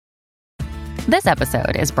This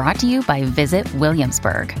episode is brought to you by Visit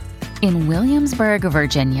Williamsburg. In Williamsburg,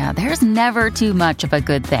 Virginia, there's never too much of a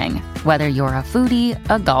good thing. Whether you're a foodie,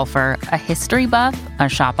 a golfer, a history buff, a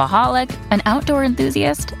shopaholic, an outdoor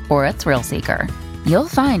enthusiast, or a thrill seeker, you'll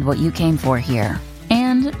find what you came for here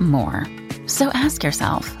and more. So ask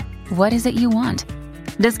yourself, what is it you want?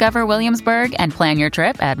 Discover Williamsburg and plan your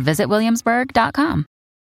trip at visitwilliamsburg.com.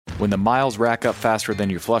 When the miles rack up faster than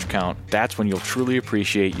your flush count, that's when you'll truly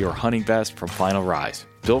appreciate your hunting vest from Final Rise.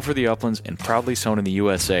 Built for the uplands and proudly sewn in the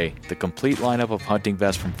USA, the complete lineup of hunting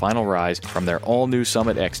vests from Final Rise, from their all-new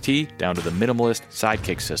Summit XT down to the minimalist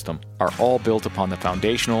Sidekick system, are all built upon the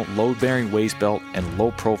foundational load-bearing waist belt and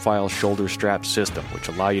low-profile shoulder strap system, which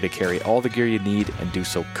allow you to carry all the gear you need and do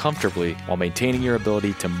so comfortably while maintaining your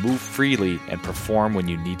ability to move freely and perform when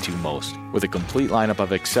you need to most. With a complete lineup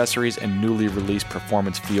of accessories and newly released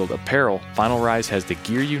performance field apparel, Final Rise has the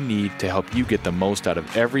gear you need to help you get the most out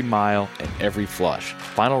of every mile and every flush.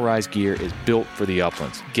 Final Rise gear is built for the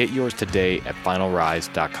uplands. Get yours today at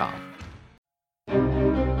finalrise.com.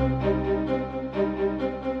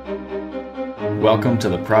 Welcome to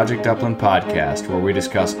the Project Upland podcast, where we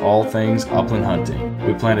discuss all things upland hunting.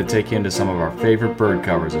 We plan to take you into some of our favorite bird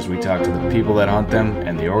covers as we talk to the people that hunt them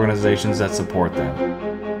and the organizations that support them.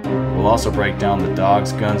 We'll also break down the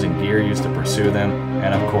dogs, guns, and gear used to pursue them,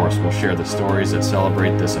 and of course, we'll share the stories that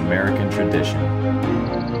celebrate this American tradition.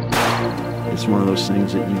 It's one of those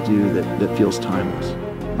things that you do that feels timeless.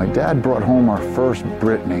 My dad brought home our first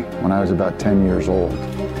Brittany when I was about 10 years old.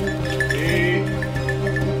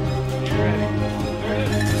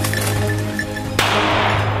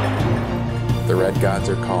 The red gods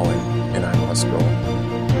are calling, and I must go.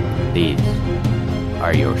 These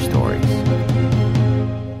are your stories.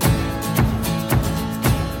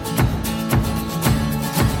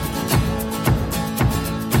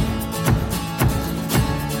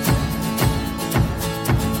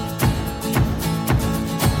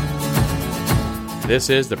 This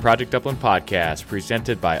is the Project Upland podcast,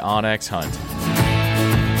 presented by onX Hunt.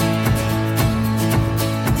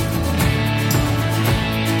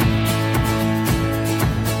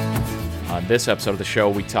 On this episode of the show,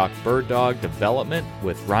 we talk bird dog development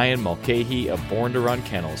with Ryan Mulcahy of Born to Run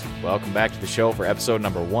Kennels. Welcome back to the show for episode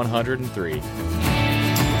number 103.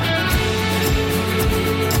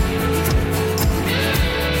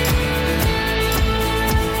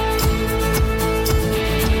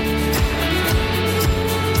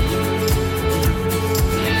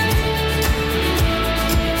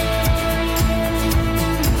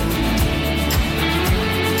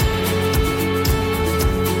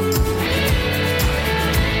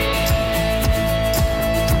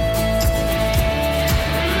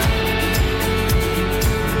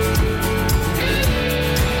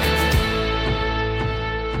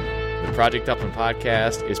 Project Upland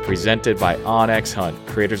podcast is presented by onX Hunt,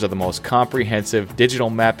 creators of the most comprehensive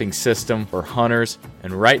digital mapping system for hunters.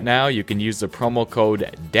 And right now, you can use the promo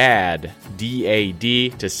code DAD,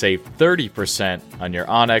 D-A-D, to save 30% on your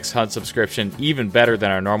onX Hunt subscription, even better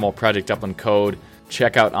than our normal Project Upland code.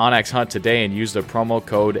 Check out onX Hunt today and use the promo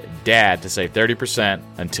code DAD to save 30%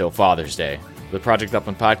 until Father's Day. The Project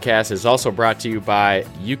Upland podcast is also brought to you by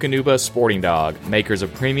Eukanuba Sporting Dog, makers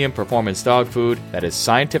of premium performance dog food that is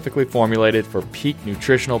scientifically formulated for peak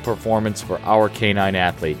nutritional performance for our canine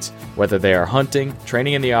athletes. Whether they are hunting,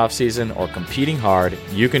 training in the off-season, or competing hard,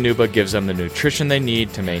 Eukanuba gives them the nutrition they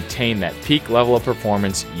need to maintain that peak level of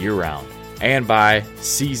performance year-round. And by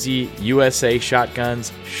CZ USA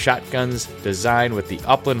Shotguns, shotguns designed with the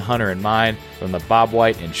upland hunter in mind, from the Bob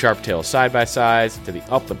White and Sharptail side-by-sides to the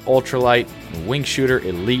Upland Ultralight and Wing Shooter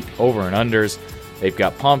Elite over and unders. They've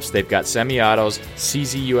got pumps, they've got semi-autos.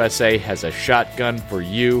 CZ USA has a shotgun for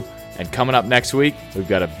you. And coming up next week, we've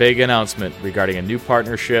got a big announcement regarding a new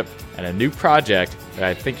partnership and a new project that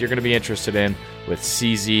I think you're going to be interested in with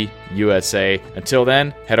CZ USA. Until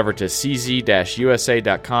then, head over to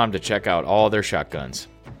cz-usa.com to check out all their shotguns.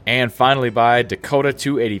 And finally by Dakota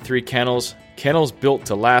 283 Kennels. Kennels built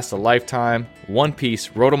to last a lifetime. One-piece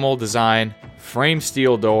rotomold design, frame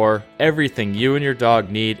steel door, everything you and your dog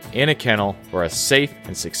need in a kennel for a safe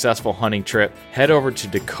and successful hunting trip. Head over to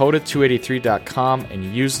dakota283.com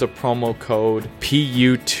and use the promo code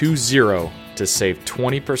PU20 to save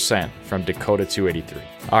 20% from Dakota 283.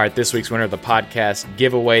 All right, this week's winner of the podcast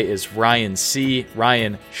giveaway is Ryan C.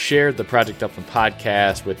 Ryan shared the Project Upland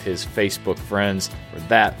podcast with his Facebook friends. For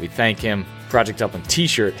that, we thank him. Project Upland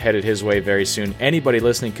t-shirt headed his way very soon. Anybody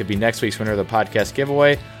listening could be next week's winner of the podcast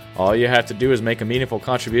giveaway. All you have to do is make a meaningful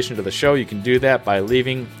contribution to the show. You can do that by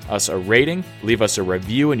leaving us a rating, leave us a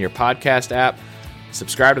review in your podcast app,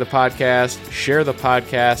 subscribe to the podcast, share the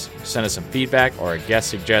podcast, send us some feedback or a guest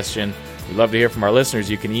suggestion. We'd love to hear from our listeners.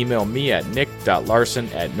 You can email me at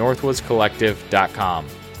nick.larson@northwoodscollective.com.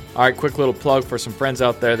 All right, quick little plug for some friends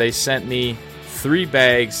out there. They sent me 3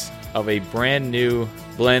 bags of a brand new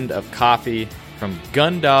blend of coffee from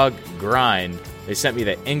Gundog Grind. They sent me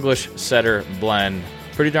the English Setter blend.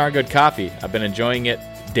 Pretty darn good coffee. I've been enjoying it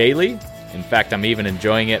daily. In fact, I'm even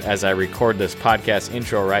enjoying it as I record this podcast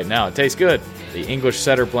intro right now. It tastes good. The English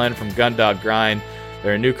Setter blend from Gundog Grind.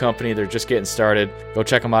 They're a new company. They're just getting started. Go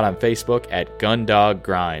check them out on Facebook at Gundog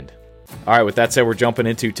Grind. All right, with that said, we're jumping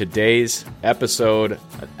into today's episode.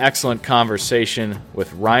 An excellent conversation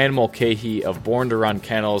with Ryan Mulcahy of Born to Run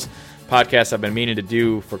Kennels, podcast I've been meaning to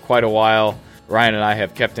do for quite a while. Ryan and I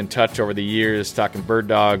have kept in touch over the years talking bird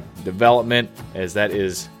dog development, as that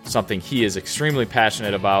is something he is extremely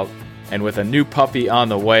passionate about. And with a new puppy on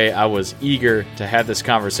the way, I was eager to have this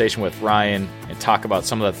conversation with Ryan and talk about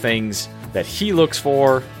some of the things that he looks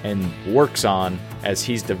for and works on as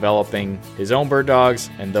he's developing his own bird dogs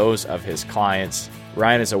and those of his clients.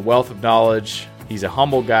 Ryan is a wealth of knowledge. He's a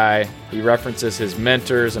humble guy. He references his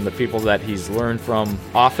mentors and the people that he's learned from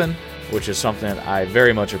often, which is something that I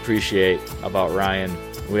very much appreciate about Ryan.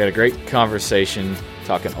 We had a great conversation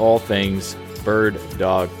talking all things bird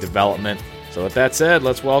dog development. So with that said,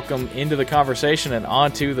 let's welcome into the conversation and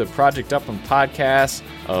onto the Project Upland podcast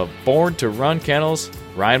of Born to Run Kennels,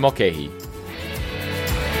 Ryan Mulcahy.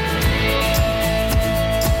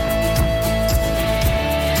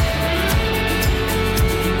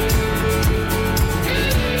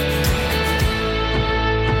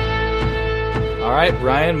 All right,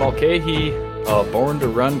 Ryan Mulcahy, Born to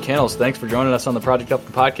Run Kennels. Thanks for joining us on the Project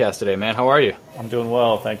Upland podcast today, man. How are you? I'm doing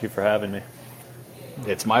well. Thank you for having me.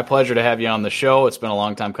 It's my pleasure to have you on the show. It's been a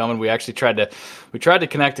long time coming. We actually tried to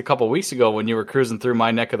connect a couple weeks ago when you were cruising through my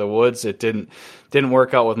neck of the woods. It didn't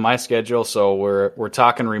work out with my schedule, so we're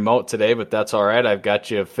talking remote today, but that's all right. I've got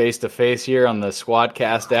you face to face here on the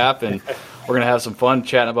Squadcast app, and we're gonna have some fun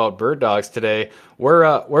chatting about bird dogs today. Where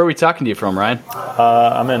are we talking to you from, Ryan?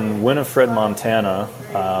 I'm in Winifred, Montana,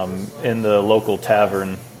 in the local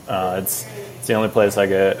tavern. It's the only place I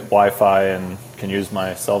get Wi-Fi and can use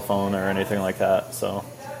my cell phone or anything like that. So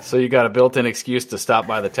you got a built-in excuse to stop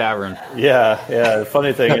by the tavern. Yeah. The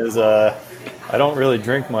funny thing is, I don't really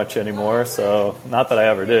drink much anymore. So not that I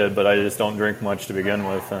ever did, but I just don't drink much to begin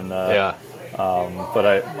with. And but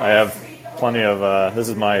I have plenty of. This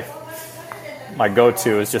is my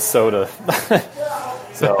go-to is just soda.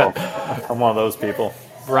 So I'm one of those people.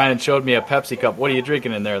 Ryan showed me a Pepsi cup. What are you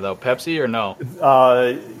drinking in there, though? Pepsi or no?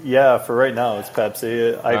 Yeah, for right now it's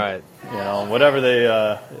Pepsi. All right. Whatever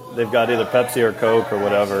they've got either Pepsi or Coke or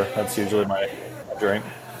whatever. That's usually my drink.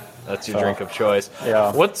 That's your drink of choice.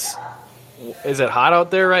 Yeah. Is it hot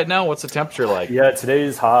out there right now? What's the temperature like? Yeah,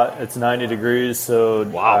 today's hot. It's 90 degrees. So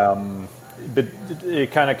wow. But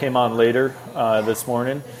it kind of came on later this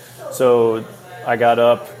morning. So I got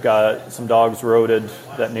up, got some dogs roaded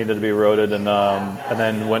that needed to be roaded, and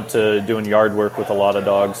then went to doing yard work with a lot of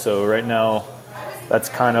dogs. So right now, that's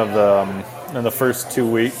kind of in the first 2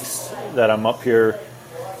 weeks that I'm up here,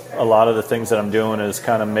 a lot of the things that I'm doing is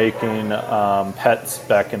kind of making pets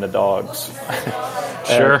back into dogs.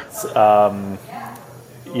 Sure.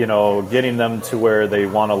 Getting them to where they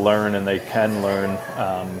want to learn and they can learn.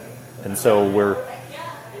 And so we're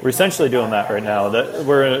essentially doing that right now.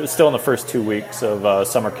 We're still in the first 2 weeks of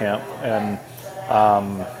summer camp, and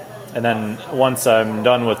then once I'm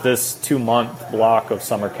done with this 2-month block of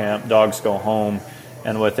summer camp, dogs go home,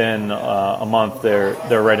 and within a month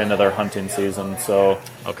they're right into their hunting season. So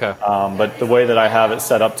okay. But the way that I have it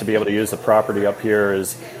set up to be able to use the property up here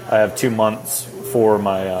is I have 2 months for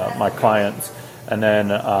my clients, and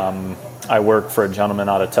then I work for a gentleman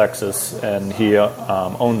out of Texas, and he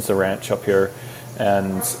owns the ranch up here.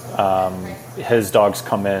 And his dogs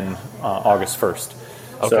come in August 1st.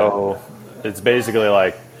 Okay. So it's basically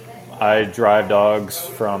like I drive dogs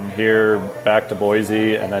from here back to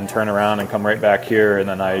Boise and then turn around and come right back here, and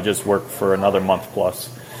then I just work for another month plus.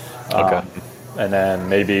 Okay. And then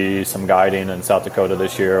maybe some guiding in South Dakota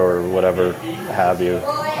this year or whatever have you.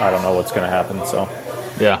 I don't know what's going to happen. So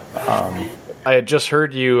yeah. I had just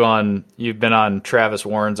heard you've been on Travis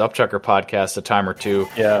Warren's Upchucker podcast a time or two.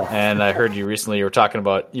 Yeah. And I heard you recently, you were talking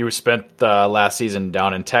about, you spent last season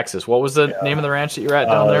down in Texas. What was the name of the ranch that you were at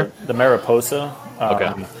down there? The Mariposa.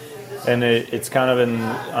 Okay. And it's kind of in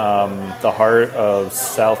the heart of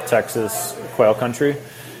South Texas quail country.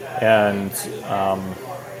 And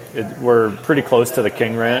we're pretty close to the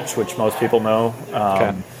King Ranch, which most people know.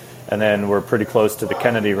 Okay. And then we're pretty close to the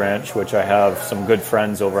Kennedy Ranch, which I have some good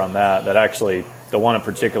friends over on that actually, the one in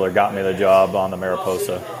particular got me the job on the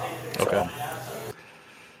Mariposa. Okay.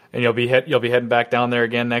 And you'll be heading back down there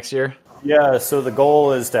again next year? Yeah, so the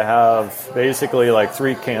goal is to have basically like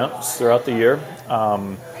 3 camps throughout the year.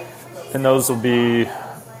 And those will be,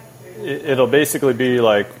 it'll basically be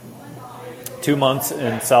like 2 months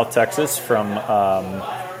in South Texas from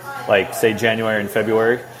like say January and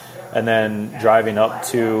February, and then driving up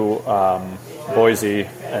to Boise,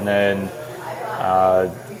 and then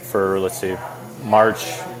for, let's see,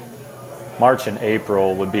 March and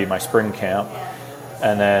April would be my spring camp,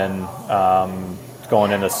 and then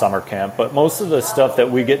going into summer camp. But most of the stuff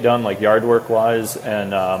that we get done, like yard work wise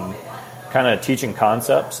and kind of teaching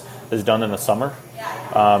concepts, is done in the summer.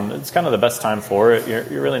 It's kind of the best time for it.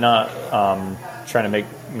 You're really not trying to make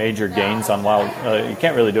major gains on wild. You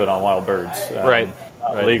can't really do it on wild birds, right?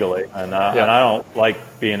 Legally, and I don't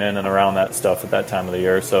like being in and around that stuff at that time of the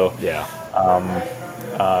year. So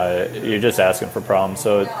you're just asking for problems.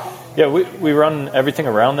 So yeah, we run everything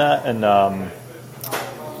around that, and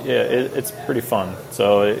it's pretty fun.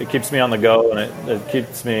 So it keeps me on the go, and it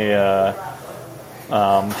keeps me.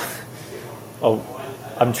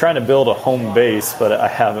 I'm trying to build a home base, but I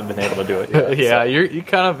haven't been able to do it yet. Yeah, so. You're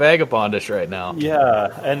kind of vagabondish right now. Yeah,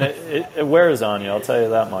 and it wears on you, I'll tell you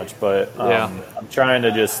that much. But I'm trying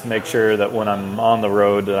to just make sure that when I'm on the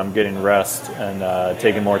road that I'm getting rest and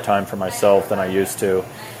taking more time for myself than I used to.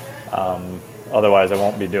 Otherwise, I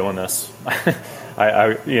won't be doing this.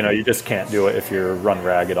 You just can't do it if you're run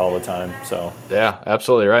ragged all the time. So yeah,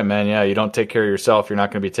 absolutely right, man. Yeah, you don't take care of yourself, you're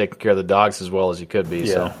not going to be taking care of the dogs as well as you could be.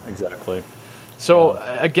 Yeah, so. Exactly. So,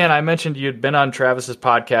 again, I mentioned you'd been on Travis's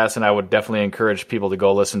podcast, and I would definitely encourage people to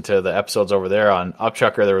go listen to the episodes over there on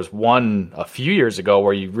Upchucker. There was one a few years ago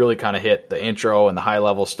where you really kind of hit the intro and the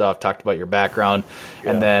high-level stuff, talked about your background. Yeah.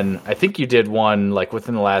 And then I think you did one like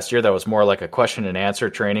within the last year that was more like a question and answer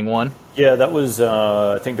training one. Yeah, that was,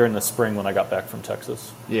 I think, during the spring when I got back from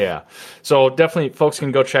Texas. Yeah. So definitely folks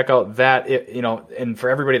can go check out that, and for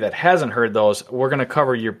everybody that hasn't heard those, we're going to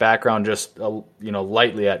cover your background just,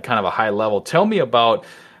 lightly at kind of a high level. Tell me about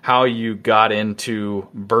how you got into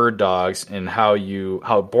bird dogs and how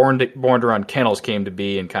Born to Run Kennels came to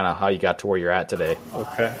be and kind of how you got to where you're at today.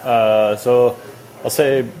 Okay. So I'll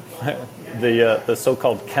say the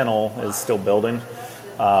so-called kennel is still building,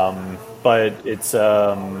 but it's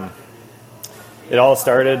it all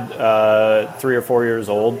started 3 or 4 years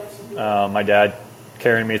old. My dad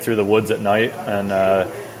carrying me through the woods at night and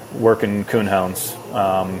working coonhounds.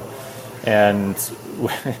 And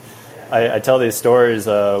I tell these stories.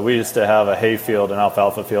 We used to have a hay field, an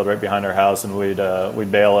alfalfa field right behind our house, and we'd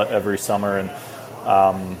bale it every summer.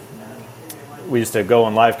 And we used to go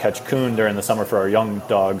and live catch coon during the summer for our young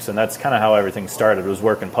dogs, and that's kind of how everything started, was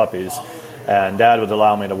working puppies. And Dad would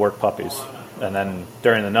allow me to work puppies. And then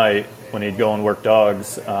during the night, when he'd go and work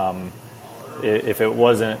dogs, if I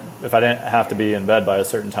didn't have to be in bed by a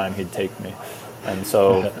certain time, he'd take me. And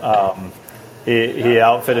so he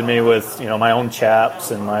outfitted me with my own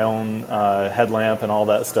chaps and my own headlamp and all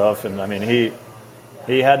that stuff. And I mean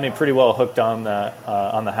he had me pretty well hooked on that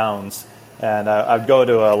on the hounds. And I'd go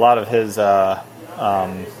to a lot of his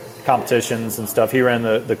competitions and stuff. He ran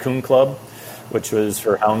the Coon Club, which was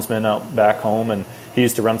for houndsmen out back home, and he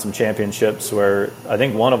used to run some championships where I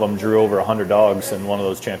think one of them drew over 100 dogs in one of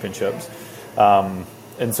those championships.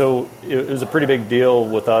 And so it was a pretty big deal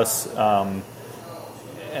with us, and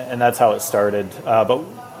that's how it started. But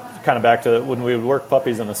kind of back to when we would work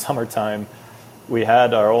puppies in the summertime, we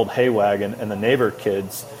had our old hay wagon, and the neighbor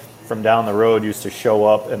kids from down the road used to show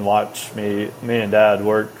up and watch me and Dad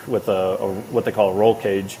work with a what they call a roll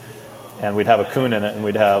cage, and we'd have a coon in it, and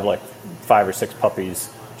we'd have like 5 or 6 puppies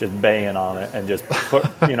just baying on it and just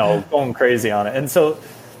going crazy on it. And so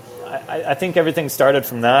I think everything started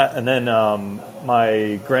from that. And then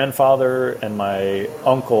my grandfather and my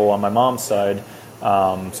uncle on my mom's side,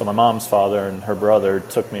 so my mom's father and her brother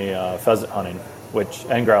took me pheasant hunting,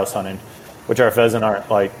 and grouse hunting, which our pheasant aren't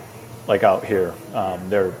like out here.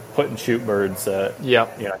 They're put and shoot birds.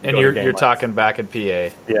 Yep. And you're talking back in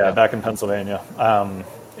PA. Yeah, back in Pennsylvania.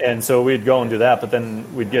 And so we'd go and do that, but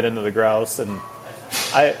then we'd get into the grouse, and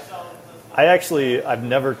I've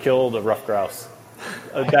never killed a rough grouse.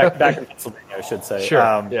 Back in Pennsylvania, I should say.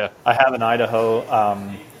 Sure. Yeah. I have in Idaho,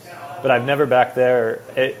 but I've never back there.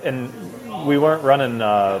 And we weren't running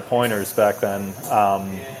pointers back then,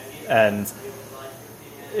 and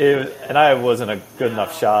I wasn't a good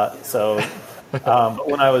enough shot. So, but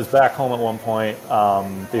when I was back home at one point,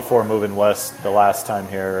 before moving west the last time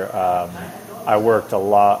here, I worked a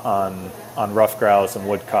lot on rough grouse and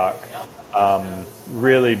woodcock,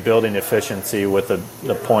 really building efficiency with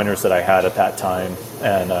the pointers that I had at that time,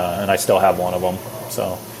 and I still have one of them.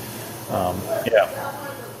 So, yeah,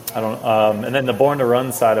 I don't. And then the Born to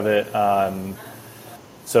Run side of it.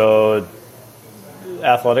 So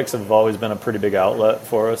athletics have always been a pretty big outlet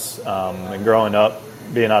for us. And growing up,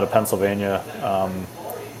 being out of Pennsylvania,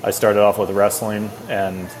 I started off with wrestling,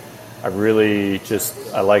 and I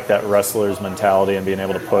like that wrestler's mentality and being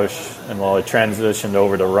able to push. And while I transitioned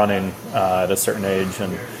over to running at a certain age,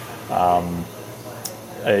 and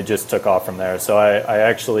it just took off from there. So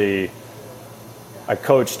I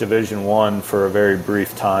coached Division I for a very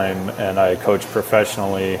brief time, and I coached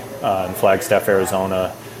professionally in Flagstaff,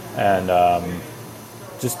 Arizona, and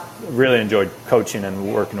just really enjoyed coaching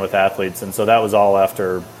and working with athletes. And so that was all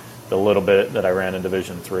after the little bit that I ran in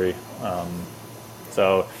Division III.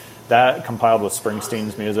 So that, compiled with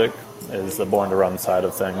Springsteen's music, is the Born to Run side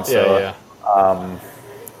of things. I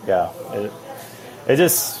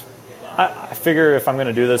figure if I'm going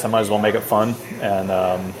to do this, I might as well make it fun,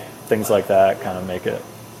 and things like that kind of make it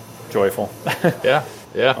joyful. Yeah,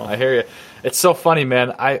 I hear you. It's so funny,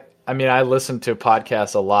 man. I mean, I listen to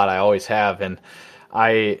podcasts a lot. I always have, and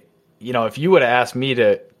if you would have asked me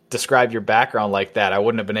to describe your background like that, I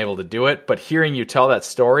wouldn't have been able to do it. But hearing you tell that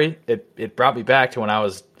story, it brought me back to when I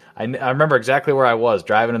remember exactly where I was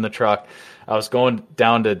driving in the truck. I was going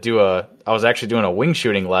down to I was actually doing a wing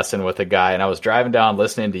shooting lesson with a guy, and I was driving down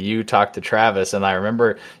listening to you talk to Travis, and I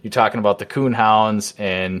remember you talking about the coonhounds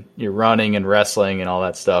and you're running and wrestling and all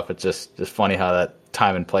that stuff. It's just funny how that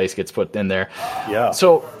time and place gets put in there. Yeah.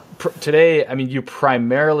 So today, I mean, you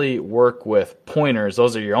primarily work with pointers.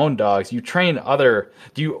 Those are your own dogs. You train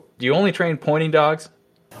do you only train pointing dogs?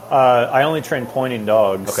 I only train pointing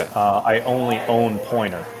dogs. Okay. I only own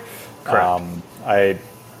pointer. Correct. I've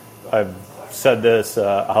said this.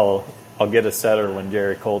 I'll get a setter when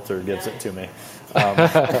Jerry Coulter gives it to me. But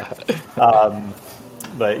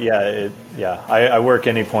I work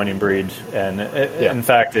any pointing breed, and in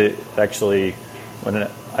fact, it actually, when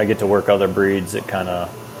I get to work other breeds, it kind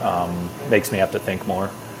of makes me have to think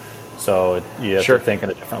more. So you have to think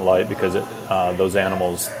in a different light, because those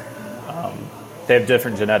animals, they have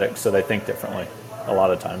different genetics, so they think differently a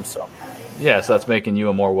lot of times. So. Yeah, so that's making you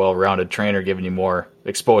a more well-rounded trainer, giving you more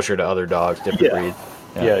exposure to other dogs, different breeds.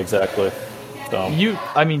 Yeah, exactly. So.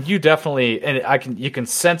 You definitely, and you can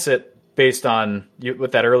sense it based on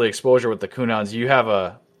with that early exposure with the coonhounds. You have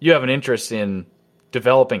an interest in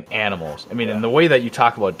developing animals. I mean, in the way that you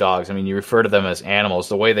talk about dogs, I mean, you refer to them as animals.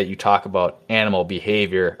 The way that you talk about animal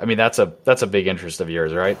behavior, I mean, that's a big interest of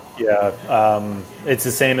yours, right? Yeah, it's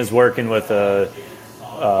the same as working with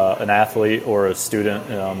an athlete or a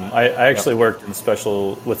student. I actually worked with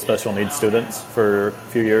special needs students for a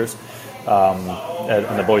few years in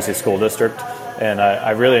the Boise School District, and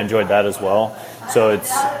I really enjoyed that as well. So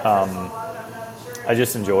it's I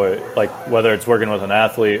just enjoy it, like whether it's working with an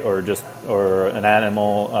athlete or an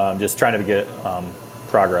animal, just trying to get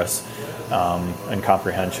progress and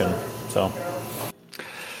comprehension.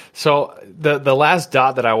 So the last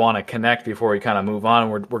dot that I want to connect before we kind of move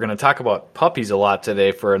on, we're going to talk about puppies a lot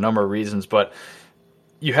today for a number of reasons, but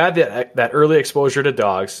you had that early exposure to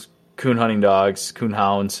dogs, coon hunting dogs, coon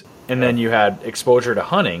hounds, and then you had exposure to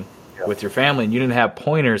hunting with your family, and you didn't have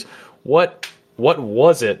pointers. What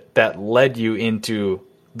was it that led you into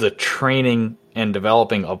the training and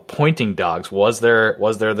developing of pointing dogs? Was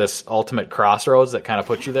there this ultimate crossroads that kind of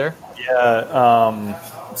put you there? Yeah.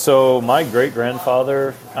 So my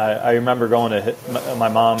great-grandfather, I remember going to my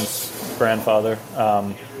mom's grandfather.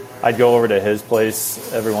 I'd go over to his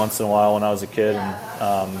place every once in a while when I was a kid, and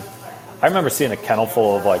I remember seeing a kennel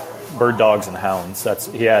full of like bird dogs and hounds.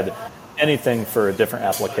 He had anything for a different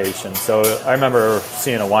application. So I remember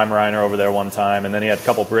seeing a Weimaraner over there one time, and then he had a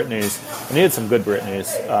couple Brittany's, and he had some good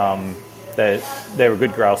Brittany's. They were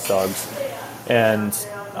good grouse dogs, and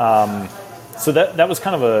so that was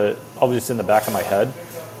kind of always in the back of my head.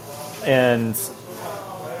 And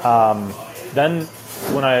then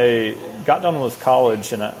when I got done with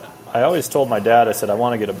college, and I always told my dad, I said, I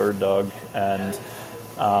want to get a bird dog. And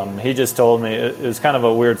he just told me, it was kind of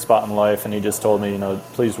a weird spot in life, and he just told me,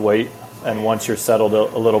 please wait. And once you're settled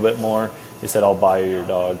a little bit more, he said, I'll buy you your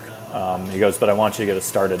dog. He goes, but I want you to get a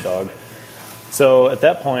started dog. So at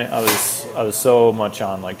that point, I was so much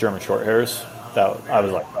on like German short hairs that I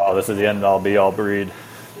was like, oh, this is the end all be all breed.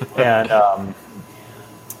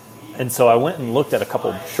 And so I went and looked at a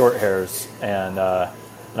couple short hairs, and I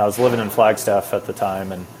was living in Flagstaff at the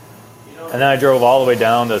time, and then I drove all the way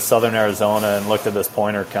down to southern Arizona and looked at this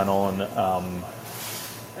pointer kennel, and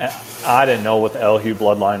I didn't know what the Elhew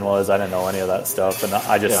bloodline was. I didn't know any of that stuff, and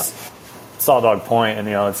I just saw a dog point, and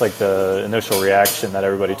it's like the initial reaction that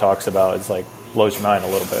everybody talks about. It's like blows your mind a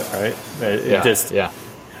little bit, right? It just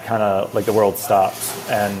kind of like the world stops,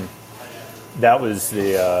 and that was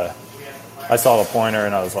I saw the pointer,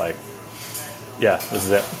 and I was like, yeah, this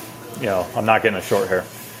is it. I'm not getting a short hair.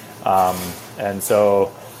 And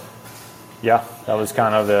so, yeah, that was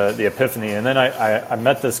kind of the epiphany. And then I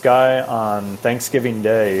met this guy on Thanksgiving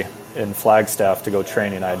Day in Flagstaff to go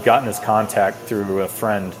training. I had gotten his contact through a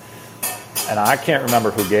friend, and I can't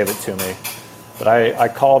remember who gave it to me. But I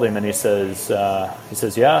called him, and he says,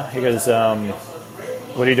 yeah. He goes,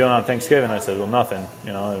 what are you doing on Thanksgiving? I said, well, nothing. I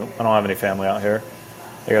don't have any family out here.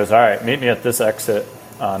 He goes, all right, meet me at this exit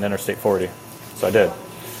on Interstate 40. So I did.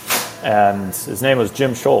 And his name was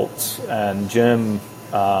Jim Schultz. And Jim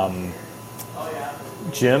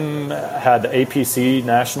had the APC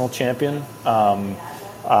national champion.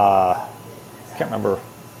 I can't remember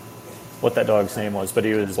what that dog's name was, but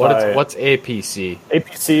he was. What's APC?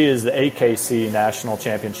 APC is the AKC National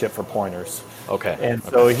Championship for pointers. Okay. And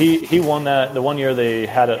so he won that the one year they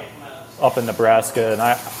had it up in Nebraska, and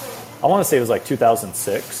I want to say it was like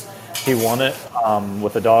 2006. He won it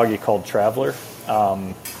with a dog he called Traveler.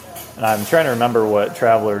 And I'm trying to remember what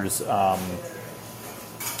Traveler's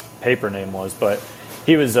paper name was, but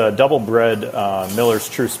he was a double-bred Miller's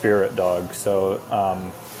True Spirit dog. So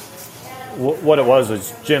what it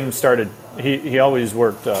was Jim started, he always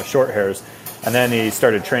worked short hairs, and then he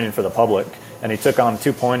started training for the public, and he took on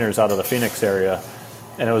 2 pointers out of the Phoenix area.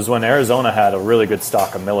 And it was when Arizona had a really good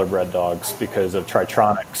stock of Miller-bred dogs because of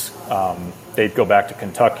Tritronics. They'd go back to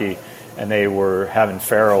Kentucky, and they were having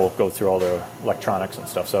Farrell go through all the electronics and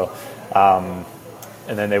stuff. So, and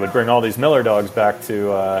then they would bring all these Miller dogs back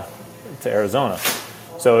to Arizona.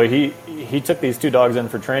 So he took these 2 dogs in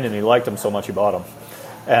for training, and he liked them so much he bought them.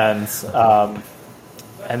 And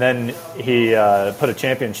then he put a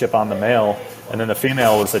championship on the male, and then the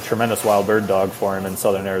female was a tremendous wild bird dog for him in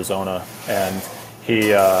southern Arizona. And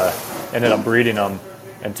he ended up breeding them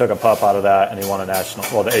and took a pup out of that, and he won the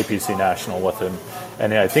APC national with him.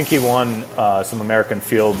 And I think he won some American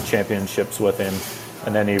field championships with him,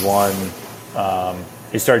 and then he won.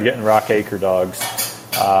 He started getting Rockacre dogs,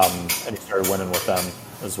 and he started winning with them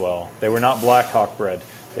as well. They were not Blackhawk bred;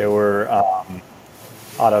 they were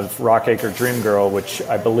out of Rockacre Dream Girl, which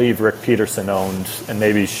I believe Rick Peterson owned, and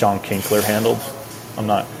maybe Sean Kinkler handled. I'm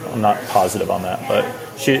not positive on that, but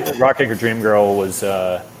Rockacre Dream Girl was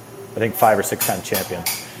I think 5 or 6 time champion.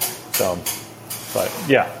 So, but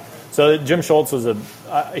yeah. So Jim Schultz was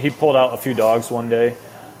he pulled out a few dogs one day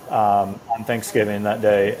on Thanksgiving that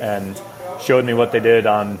day and showed me what they did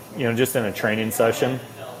on, just in a training session.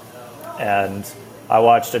 And I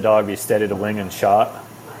watched a dog be steady to wing and shot,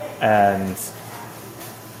 and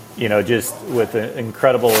just with an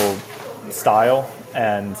incredible style.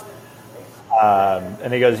 And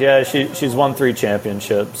he goes, yeah, she's won 3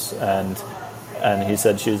 championships, and he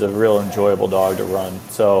said she's a real enjoyable dog to run.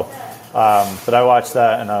 So, but I watched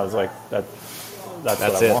that, and I was like, that's what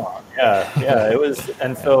I want. Yeah, it was.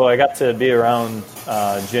 And so I got to be around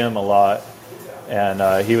Jim a lot,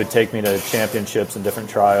 and he would take me to championships and different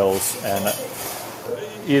trials, and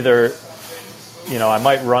either, I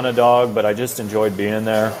might run a dog, but I just enjoyed being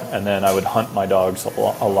there, and then I would hunt my dogs a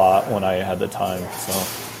lot when I had the time. So,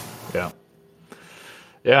 yeah.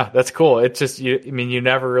 Yeah, that's cool. It's just you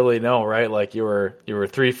never really know, right? Like you were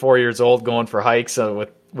 3-4 years old going for hikes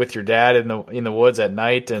with your dad in the woods at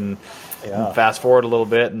night, and fast forward a little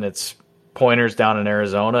bit, and it's pointers down in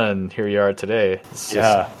Arizona, and here you are today. It's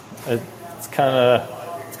kind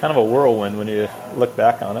of a whirlwind when you look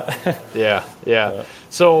back on it. Yeah.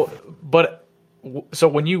 So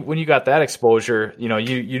when you got that exposure,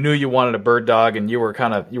 you knew you wanted a bird dog, and you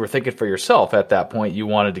were thinking for yourself at that point. You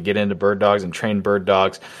wanted to get into bird dogs and train bird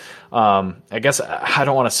dogs. I guess I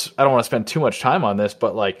don't want to spend too much time on this,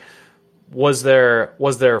 but like, was there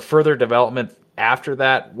further development after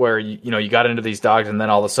that where you got into these dogs, and then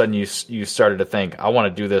all of a sudden you started to think, I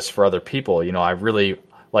want to do this for other people. I really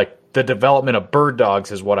like the development of bird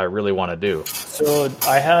dogs is what I really want to do. So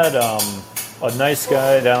I had a nice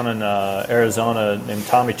guy down in Arizona named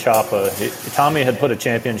Tommy Chapa. Tommy had put a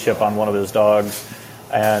championship on one of his dogs,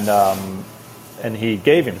 and he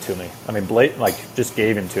gave him to me. I mean, just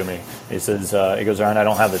gave him to me. He says, he goes, Ryan, I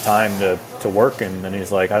don't have the time to work him, and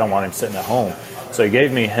he's like, I don't want him sitting at home. So he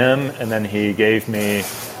gave me him, and then he gave me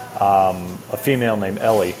a female named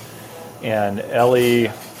Ellie, and Ellie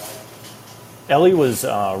was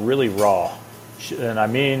really raw, and I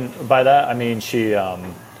mean by that I mean she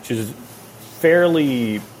was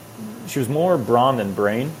she was more brawn than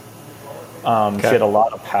brain. Okay. She had a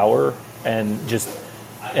lot of power, and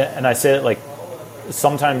I say it like,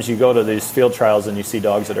 sometimes you go to these field trials and you see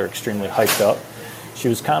dogs that are extremely hyped up. She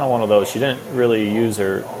was kind of one of those. She didn't really use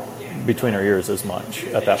her between her ears as much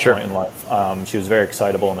at that point in life. She was very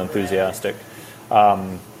excitable and enthusiastic.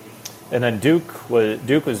 And then Duke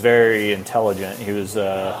was very intelligent. He was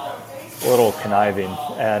a little conniving,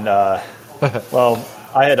 and well,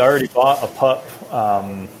 I had already bought a pup,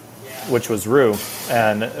 which was Rue,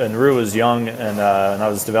 and Rue was young, and I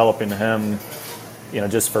was developing him,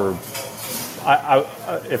 just for.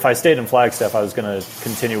 If I stayed in Flagstaff, I was going to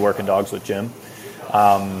continue working dogs with Jim.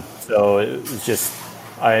 So it was just,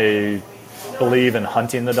 I believe in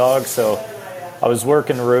hunting the dog. So I was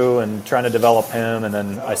working Rue and trying to develop him, and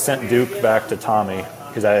then I sent Duke back to Tommy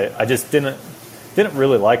because I just didn't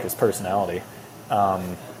really like his personality.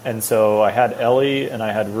 And so I had Ellie and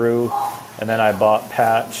I had Rue, and then I bought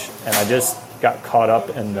Patch, and I just got caught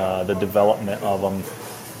up in the development of them.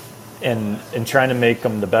 And trying to make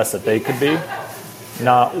them the best that they could be,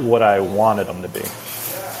 not what I wanted them to be,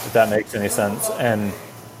 if that makes any sense. And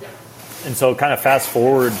so kind of fast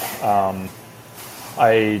forward,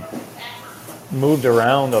 I moved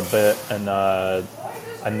around a bit, and I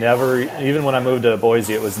never, even when I moved to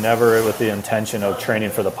Boise, it was never with the intention of training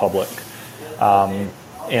for the public. And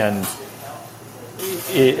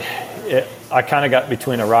I kind of got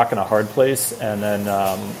between a rock and a hard place, and then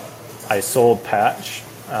I sold Patch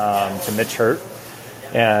to Mitch Hurt,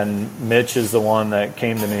 and Mitch is the one that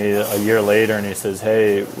came to me a year later, and he says,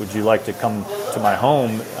 "Hey, would you like to come to my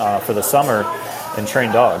home for the summer and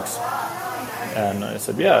train dogs?" And I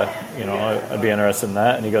said, "Yeah, I'd be interested in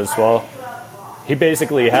that." And he goes, "Well," he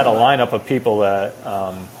basically had a lineup of people that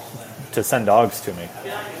to send dogs to me.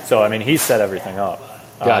 So I mean, he set everything up.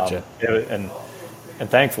 Gotcha. And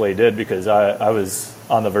thankfully he did, because I was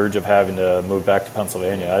on the verge of having to move back to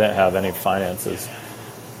Pennsylvania. I didn't have any finances.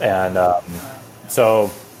 And so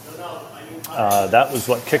that was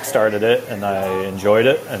what kickstarted it, and I enjoyed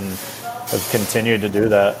it and have continued to do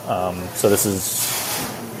that. So this is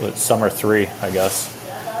summer 3, I guess,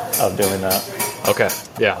 of doing that. Okay.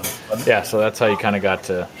 Yeah. Yeah. So that's how you kind of got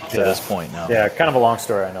to this point now. Yeah. Kind of a long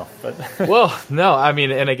story, I know. But well, no, I mean,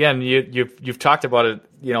 and again, you've talked about it,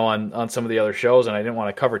 on some of the other shows, and I didn't want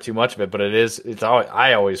to cover too much of it, but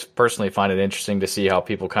I always personally find it interesting to see how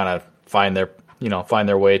people kind of find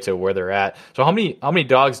their way to where they're at. So how many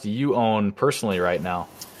dogs do you own personally right now?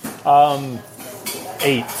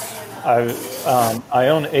 8. I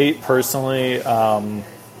own 8 personally.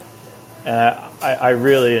 And I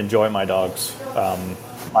really enjoy my dogs.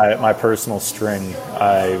 My personal string,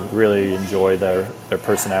 I really enjoy their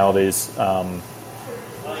personalities.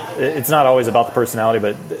 It's not always about the personality,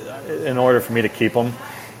 but in order for me to keep them,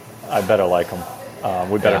 I better like them.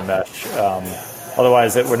 We better mesh.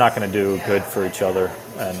 Otherwise, we're not going to do good for each other.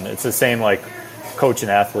 And it's the same like coach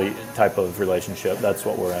and athlete type of relationship. That's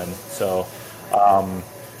what we're in. So,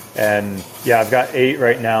 and yeah, I've got 8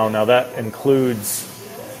 right now. Now that includes,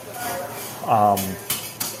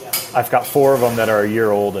 I've got 4 of them that are a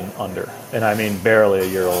year old and under. And I mean barely a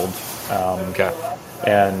year old. Okay.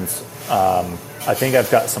 And I think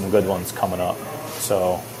I've got some good ones coming up.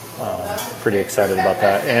 So pretty excited about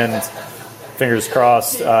that. And fingers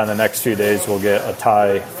crossed, in the next few days we'll get a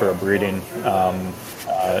tie for a breeding.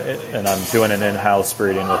 And I'm doing an in-house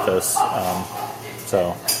breeding with this.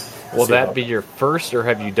 Will that be your first, or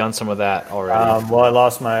have you done some of that already? Well, I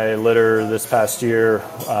lost my litter this past year.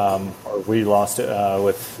 Or we lost it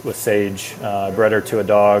with Sage. I bred her to a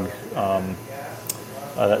dog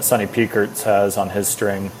that Sonny Peekerts has on his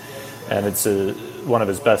string, and it's one of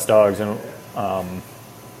his best dogs. And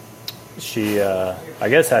she, I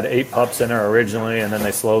guess, had 8 pups in her originally, and then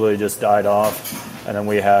they slowly just died off. And then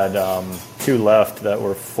we had 2 left that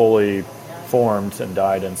were fully formed and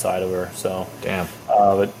died inside of her. So damn.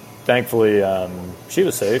 But thankfully, she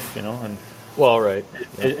was safe, And well, right.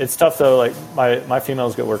 It's tough though. Like my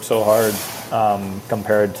females get worked so hard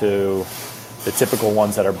compared to the typical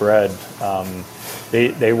ones that are bred.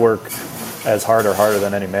 They work as hard or harder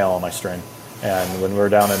than any male on my string. And when we're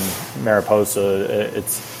down in Mariposa,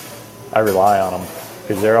 I rely on them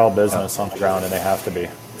because they're all business on the ground, and they have to be.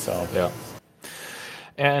 So yeah.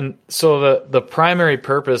 And so the primary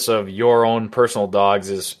purpose of your own personal dogs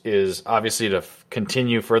is obviously to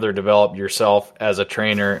continue further develop yourself as a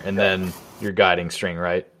trainer, and then your guiding string,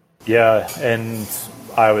 right? Yeah, and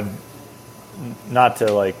I would, not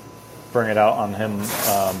to bring it out on him,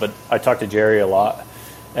 but I talk to Jerry a lot,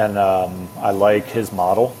 and I like his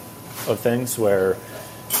model of things where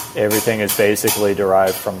everything is basically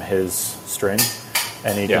derived from his string,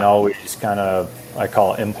 and he can always kind of, I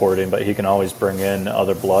call it importing, but he can always bring in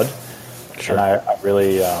other blood. Sure. And I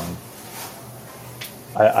really,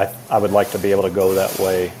 I would like to be able to go that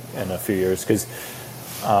way in a few years, because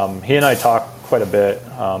he and I talk quite a bit.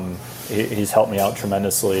 He's helped me out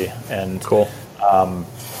tremendously, and cool.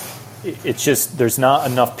 it's just there's not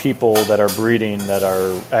enough people that are breeding that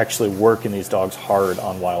are actually working these dogs hard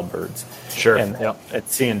on wild birds. Sure. And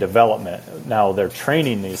seeing development. Now they're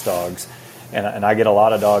training these dogs, and I get a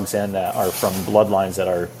lot of dogs in that are from bloodlines that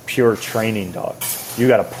are pure training dogs. You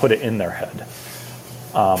got to put it in their head.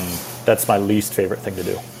 That's my least favorite thing to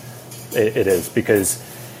do. It is, because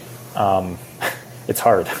it's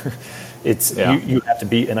hard. You have to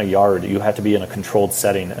be in a yard. You have to be in a controlled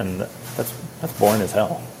setting, and that's boring as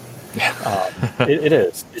hell. It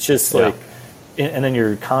is. It's just like, and then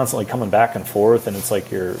you're constantly coming back and forth, and it's like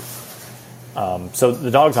you're. So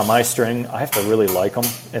the dogs on my string, I have to really like them,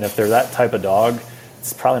 and if they're that type of dog,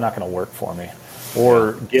 it's probably not going to work for me.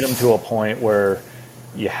 Or get them to a point where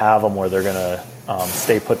you have them where they're going to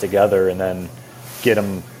stay put together, and then get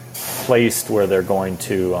them placed where they're going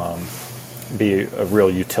to be a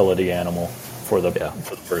real utility animal for the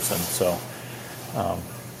person. So,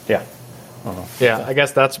 yeah. I don't know. Yeah, I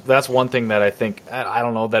guess that's one thing that I think, I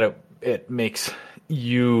don't know that it makes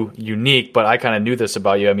you unique, but I kind of knew this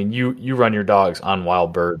about you. I mean, you run your dogs on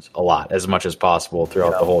wild birds a lot, as much as possible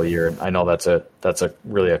throughout the whole year. And I know that's a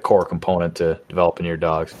really a core component to developing your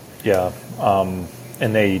dogs. Yeah,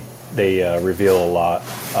 and they reveal a lot.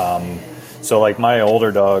 So like my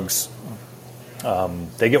older dogs,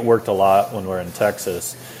 they get worked a lot when we're in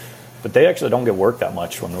Texas. But they actually don't get worked that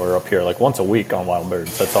much when we're up here, like once a week on wild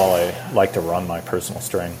birds. That's all I like to run my personal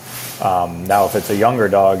string. Now, if it's a younger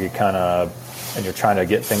dog, and you're trying to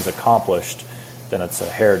get things accomplished, then it's a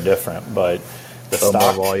hair different. But the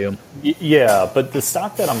stock, more volume. Yeah, but the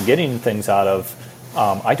stock that I'm getting things out of,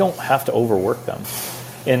 I don't have to overwork them.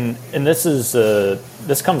 And this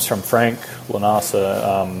comes from Frank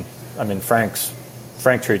Lanasa. I mean,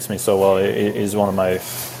 Frank treats me so well. He's one of my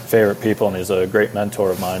favorite people, and he's a great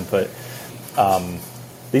mentor of mine. But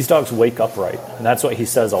these dogs wake up right, and that's what he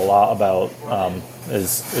says a lot about.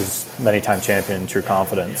 Is many-time champion True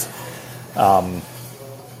Confidence.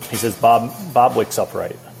 He says Bob wakes up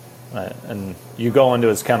right, and you go into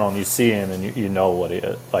his kennel and you see him, and you know what he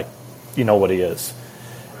is. Like, you know what he is,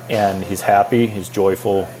 and he's happy, he's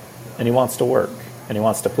joyful, and he wants to work, and he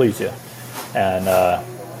wants to please you, and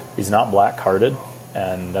he's not black-hearted.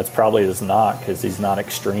 And that's probably his knock, because he's not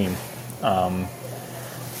extreme.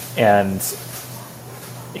 And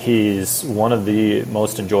he's one of the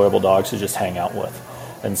most enjoyable dogs to just hang out with.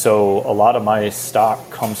 And so a lot of my stock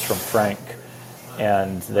comes from Frank.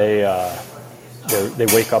 And they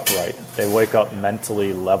wake up right. They wake up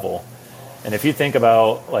mentally level. And if you think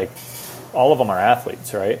about, like, all of them are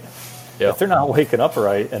athletes, right? Yeah. If they're not waking up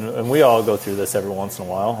right, and we all go through this every once in a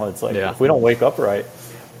while, it's like, if we don't wake up right,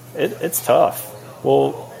 it's tough.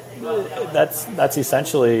 Well, that's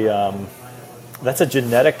essentially that's a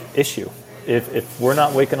genetic issue. If we're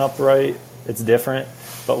not waking up right, it's different.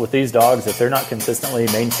 But with these dogs, if they're not consistently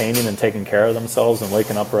maintaining and taking care of themselves and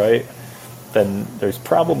waking up right, then there's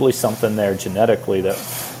probably something there genetically that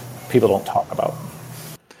people don't talk about.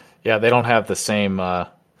 Yeah, they don't have the same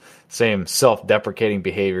self-deprecating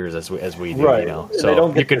behaviors as we do, right. You know.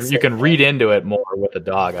 So you can read into it more with a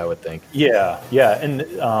dog, I would think. Yeah,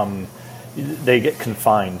 and they get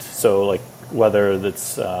confined. So, like, whether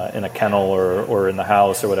that's in a kennel or in the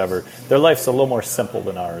house or whatever, their life's a little more simple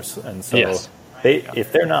than ours. And so,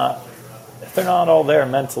 if they're not all there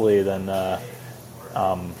mentally, then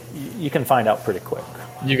you can find out pretty quick.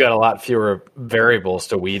 You got a lot fewer variables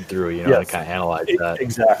to weed through, to kind of analyze that.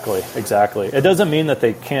 Exactly. It doesn't mean that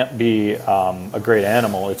they can't be a great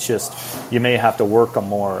animal. It's just you may have to work them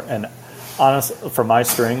more. And honestly, for my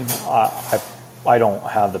string, I don't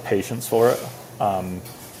have the patience for it.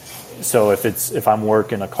 So if I'm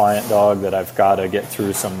working a client dog that I've got to get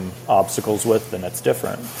through some obstacles with, then it's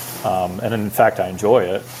different. And in fact, I enjoy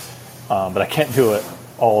it, but I can't do it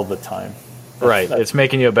all the time. Right. It's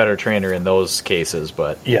making you a better trainer in those cases,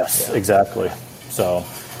 but yes, exactly. So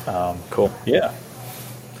cool. Yeah.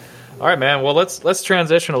 All right, man. Well, let's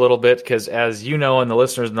transition a little bit, because as you know, and the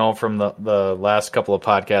listeners know from the last couple of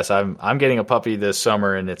podcasts, I'm getting a puppy this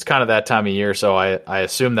summer, and it's kind of that time of year. So I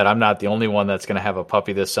assume that I'm not the only one that's going to have a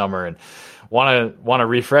puppy this summer, and want to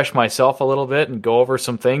refresh myself a little bit and go over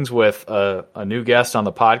some things with a new guest on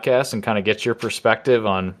the podcast, and kind of get your perspective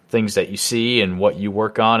on things that you see and what you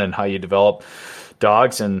work on and how you develop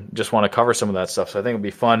dogs, and just want to cover some of that stuff. So I think it'll be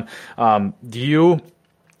fun.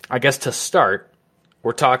 I guess to start,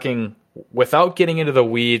 we're talking without getting into the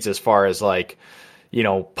weeds as far as, like,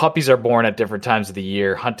 puppies are born at different times of the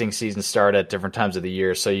year, hunting seasons start at different times of the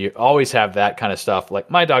year. So you always have that kind of stuff. Like,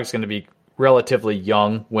 my dog's going to be relatively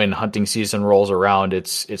young when hunting season rolls around.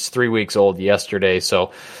 It's 3 weeks old yesterday,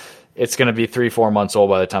 so it's going to be 3-4 months old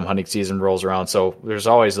by the time hunting season rolls around. So there's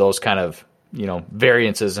always those kind of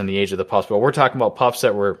variances in the age of the pups, but we're talking about pups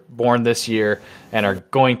that were born this year and are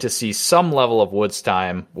going to see some level of woods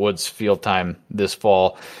field time this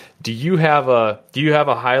fall. Do you have a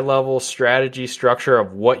high level strategy structure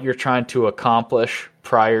of what you're trying to accomplish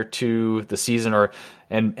prior to the season,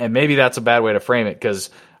 and maybe that's a bad way to frame it, because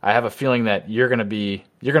I have a feeling that you're going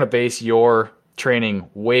to base your training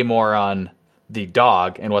way more on the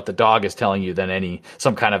dog and what the dog is telling you than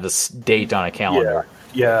some kind of a date on a calendar.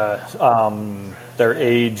 Yeah. Their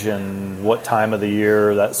age and what time of the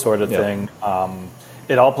year, that sort of thing.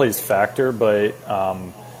 It all plays factor, but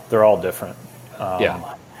they're all different.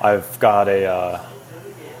 I've got a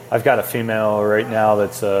female right now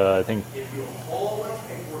that's I think,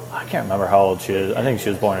 I can't remember how old she is. I think she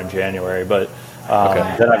was born in January, but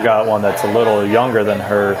then I've got one that's a little younger than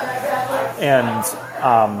her, and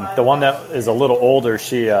the one that is a little older,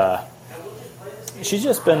 she's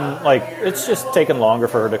just been it's just taken longer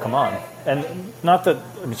for her to come on, and not that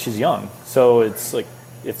she's young, so it's like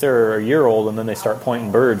if they're a year old and then they start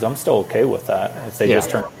pointing birds, I'm still okay with that. If they just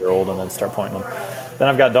turn a year old and then start pointing them. Then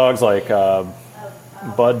I've got dogs like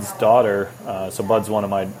Bud's daughter. So Bud's one of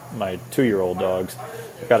my 2-year-old dogs.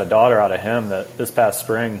 I've got a daughter out of him that this past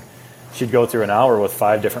spring, she'd go through an hour with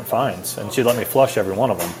 5 different finds, and she'd let me flush every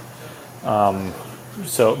one of them.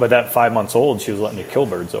 But that 5 months old, she was letting me kill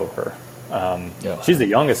birds over her. She's the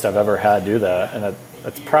youngest I've ever had do that, and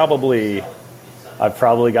that's probably, I've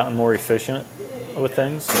probably gotten more efficient with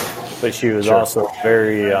things, but she was also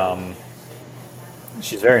very,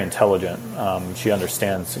 she's very intelligent. She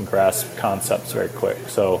understands and grasps concepts very quick.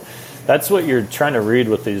 So that's what you're trying to read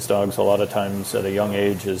with these dogs a lot of times at a young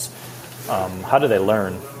age is how do they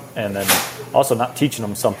learn? And then also not teaching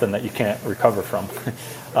them something that you can't recover from.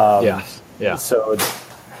 So,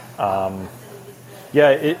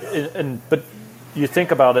 but you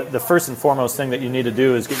think about it, the first and foremost thing that you need to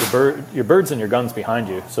do is get your birds and your guns behind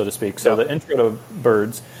you, so to speak. So the intro to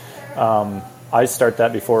birds, I start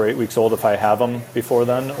that before 8 weeks old if I have them before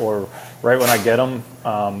then, or right when I get them,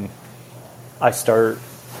 I start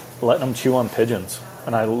letting them chew on pigeons.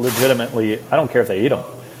 And I don't care if they eat them.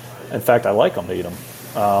 In fact, I like them to eat them,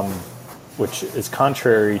 which is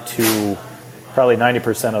contrary to probably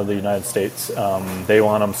 90% of the United States. They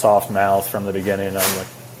want them soft mouth from the beginning. I'm like,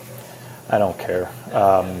 I don't care.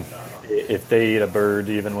 If they eat a bird,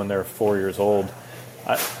 even when they're 4 years old,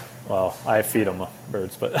 I feed them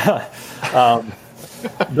birds, but I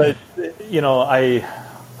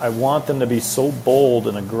want them to be so bold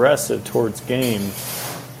and aggressive towards game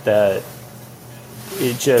that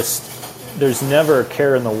there's never a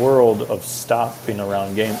care in the world of stopping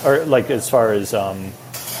around game, or as far as how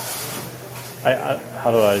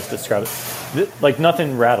do I describe it?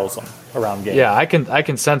 Nothing rattles them around game. Yeah, I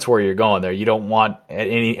can sense where you're going there. You don't want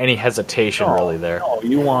any hesitation really there. No,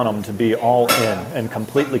 you want them to be all in and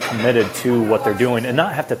completely committed to what they're doing and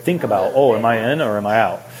not have to think about, am I in or am I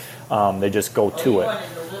out? They just go to it.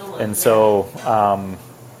 And so,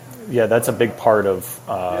 that's a big part of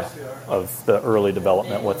the early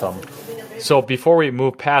development with them. So before we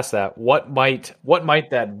move past that, what might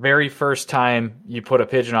that very first time you put a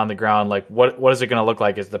pigeon on the ground, what is it going to look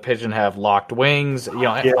like? Does the pigeon have locked wings?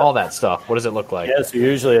 All that stuff. What does it look like? Yeah, so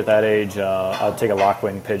usually at that age, I'll take a lock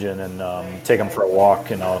wing pigeon and take them for a walk.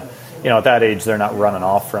 At that age, they're not running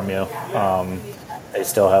off from you. They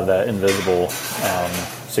still have that invisible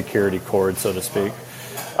security cord, so to speak.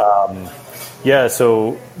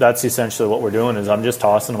 So that's essentially what we're doing is I'm just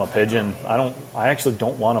tossing them a pigeon. I actually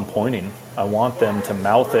don't want them pointing. I want them to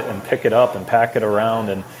mouth it and pick it up and pack it around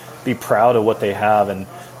and be proud of what they have. And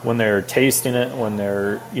when they're tasting it, when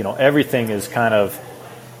they're, everything is kind of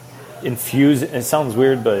infused. It sounds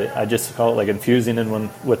weird, but I just call it infusing in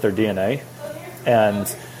with their DNA. And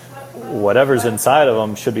whatever's inside of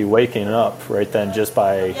them should be waking up right then just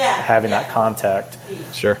by having that contact.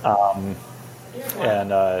 Sure.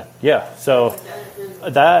 So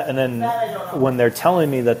that, and then when they're telling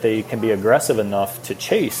me that they can be aggressive enough to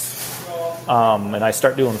chase, and I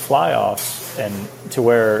start doing fly-offs, and to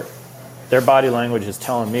where their body language is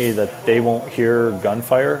telling me that they won't hear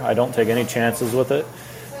gunfire. I don't take any chances with it.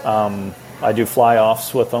 I do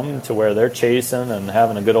fly-offs with them to where they're chasing and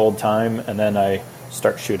having a good old time, and then I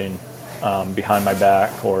start shooting behind my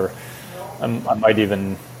back, or I might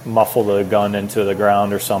even muffle the gun into the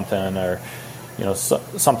ground or something, or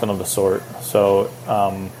something of the sort. So,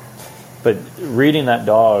 but reading that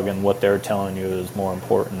dog and what they're telling you is more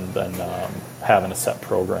important than having a set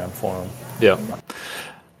program for them. Yeah.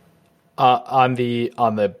 On the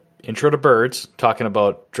intro to birds, talking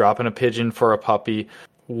about dropping a pigeon for a puppy,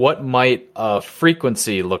 what might a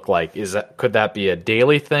frequency look like? Could that be a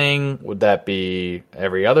daily thing? Would that be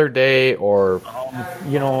every other day, or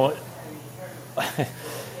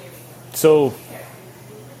so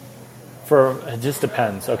it just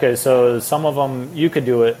depends. Okay, so some of them you could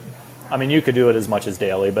do it. I mean, you could do it as much as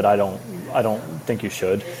daily, but I don't think you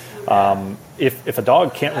should. If a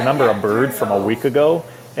dog can't remember a bird from a week ago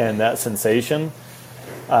and that sensation,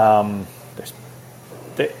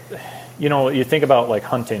 you think about like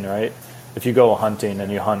hunting, right? If you go hunting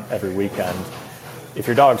and you hunt every weekend, if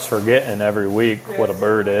your dog's forgetting every week what a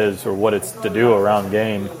bird is or what it's to do around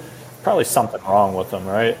game, probably something wrong with them,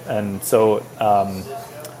 right? And so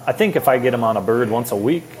I think if I get them on a bird once a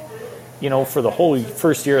week, for the whole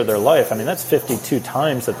first year of their life, I mean, that's 52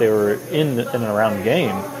 times that they were in and around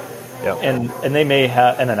game. Yep. And they may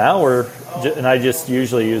have in an hour, and I just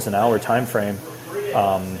usually use an hour time frame.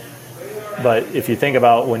 But if you think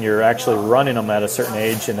about when you're actually running them at a certain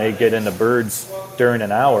age and they get into birds during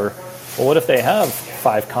an hour, well, what if they have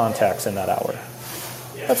 5 contacts in that hour?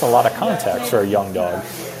 That's a lot of contacts for a young dog.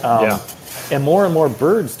 And more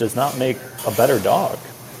birds does not make a better dog.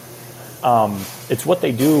 It's what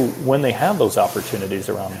they do when they have those opportunities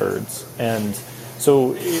around birds. And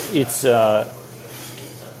so it's the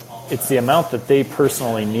amount that they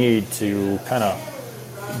personally need to kind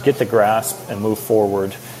of get the grasp and move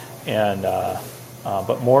forward. And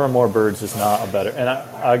but more and more birds is not a better. And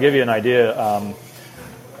I'll give you an idea.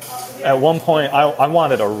 At one point, I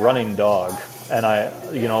wanted a running dog, and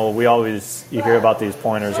you hear about these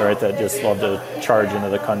pointers, right, that just love to charge into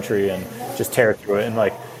the country and just tear through it. And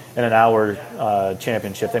like in an hour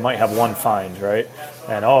championship, they might have one find, right?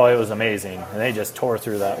 And it was amazing, and they just tore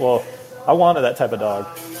through that. Well, I wanted that type of dog,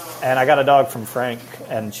 and I got a dog from Frank,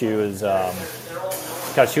 and she was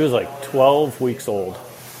like 12 weeks old.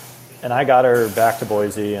 And I got her back to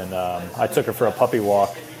Boise, and I took her for a puppy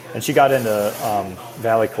walk, and she got into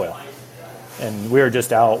valley quail. And we were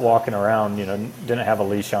just out walking around, didn't have a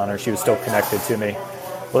leash on her. She was still connected to me.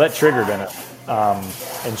 Well, that triggered in it.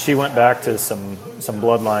 And she went back to some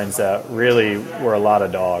bloodlines that really were a lot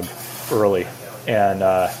of dog early. And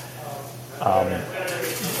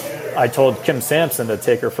I told Kim Sampson to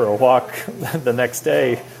take her for a walk the next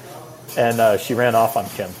day, and she ran off on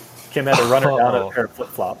Kim. Kim had to run her down in a pair of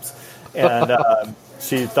flip-flops. And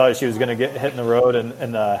she thought she was going to get hit in the road.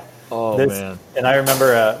 Man. And I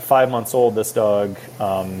remember at 5 months old, this dog,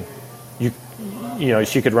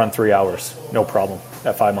 she could run 3 hours, no problem,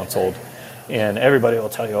 at 5 months old. And everybody will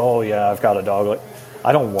tell you, I've got a dog. Like,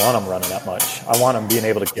 I don't want them running that much. I want them being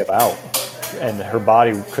able to give out. And her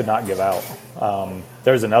body could not give out.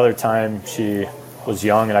 There was another time she was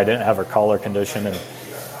young and I didn't have her collar condition, and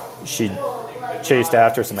she chased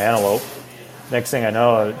after some antelope. Next thing I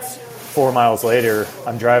know, it's 4 miles later,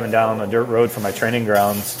 I'm driving down a dirt road from my training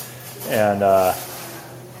grounds, and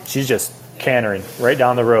she's just cantering right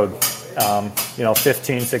down the road,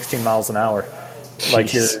 15, 16 miles an hour. Jeez.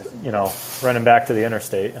 Like you're, running back to the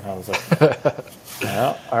interstate. And I was like,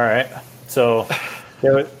 yeah, all right. So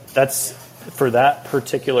that's for that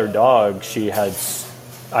particular dog.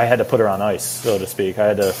 I had to put her on ice, so to speak. I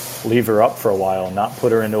had to leave her up for a while and not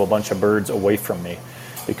put her into a bunch of birds away from me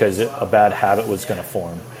because a bad habit was going to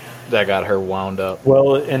form. That got her wound up.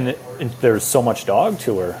 Well, and there's so much dog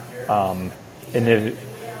to her. And it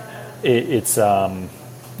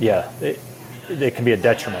can be a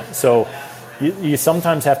detriment. So you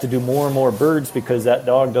sometimes have to do more and more birds because that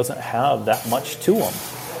dog doesn't have that much to them.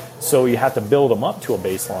 So you have to build them up to a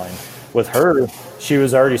baseline. With her, she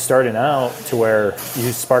was already starting out to where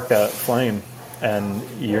you spark that flame and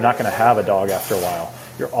you're not going to have a dog after a while.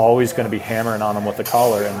 You're always going to be hammering on them with the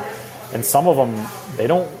collar. And some of them, they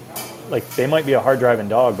might be a hard driving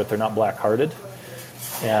dog, but they're not black-hearted.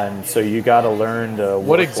 And so you got to learn to work.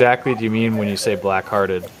 What exactly do you mean when you say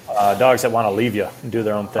black-hearted? Dogs that want to leave you and do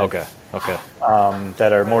their own thing. Okay.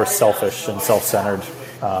 That are more selfish and self-centered.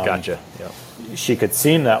 Gotcha. Yep. She could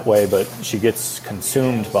seem that way, but she gets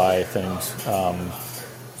consumed by things.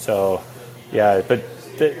 But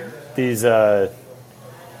these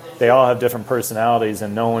they all have different personalities,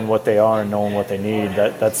 and knowing what they are and knowing what they need,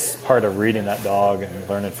 that's part of reading that dog and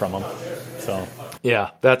learning from them. So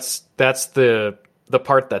yeah, that's the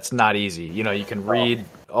part that's not easy. You can read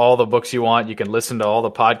all the books you want, you can listen to all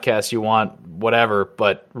the podcasts you want, whatever,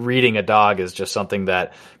 but reading a dog is just something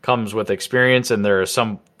that comes with experience, and there are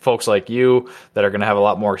some folks like you that are going to have a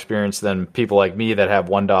lot more experience than people like me that have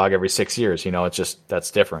one dog every 6 years. It's just, that's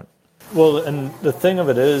different. Well, and the thing of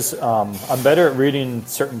it is, I'm better at reading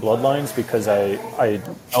certain bloodlines because I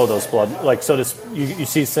know those you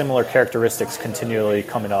see similar characteristics continually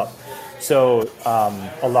coming up. So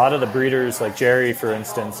a lot of the breeders, like Jerry, for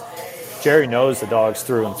instance, Jerry knows the dogs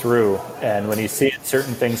through and through, and when he's seeing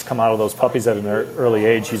certain things come out of those puppies at an early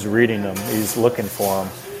age, he's reading them, he's looking for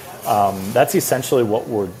them. That's essentially what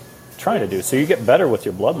we're trying to do. So you get better with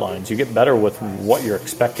your bloodlines, you get better with what you're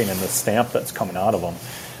expecting in the stamp that's coming out of them.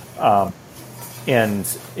 And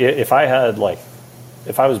if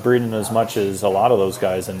I was breeding as much as a lot of those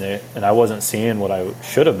guys, and I wasn't seeing what I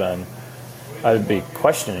should have been, I'd be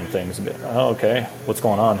questioning things a bit. Oh, okay, what's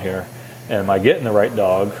going on here? And am I getting the right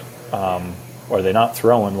dog? Or are they not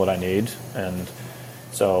throwing what I need? And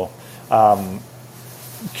so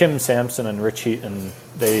Kim Sampson and Rich Heaton,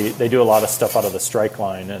 they do a lot of stuff out of the Strike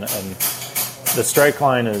line. And the Strike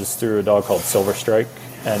line is through a dog called Silver Strike.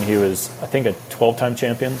 And he was, I think, a 12-time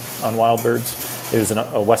champion on Wild Birds. He was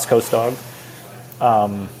a West Coast dog.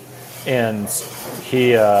 And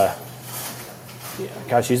he,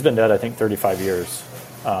 he's been dead, I think, 35 years.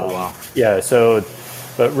 Oh, wow. Yeah, so...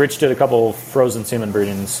 But Rich did a couple frozen semen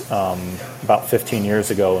breedings about 15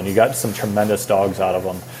 years ago, and he got some tremendous dogs out of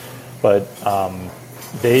them. But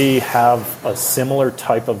they have a similar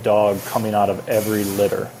type of dog coming out of every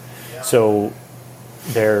litter. So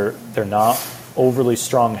they're not overly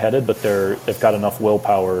strong-headed, but they've got enough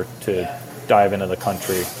willpower to dive into the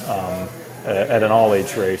country at an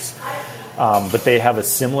all-age race. But they have a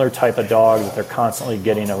similar type of dog that they're constantly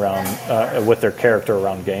getting around with their character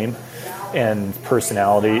around game and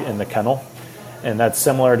personality in the kennel. And that's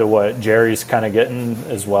similar to what Jerry's kind of getting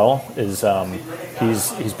as well, is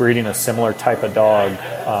he's breeding a similar type of dog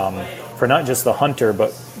for not just the hunter,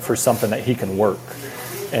 but for something that he can work.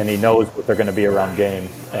 And he knows what they're going to be around game.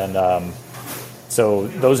 And so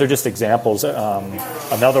those are just examples.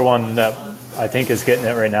 Another one that I think is getting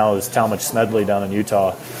it right now is Talmadge Smedley down in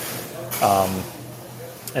Utah.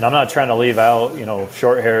 And I'm not trying to leave out,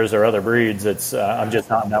 short hairs or other breeds. It's I'm just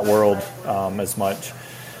not in that world as much.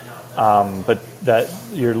 But that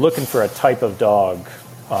you're looking for a type of dog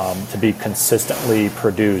to be consistently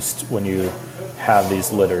produced when you have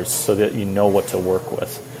these litters, so that you know what to work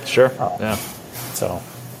with. Sure. Yeah. So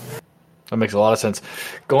that makes a lot of sense.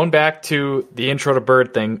 Going back to the intro to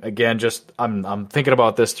bird thing again, just I'm thinking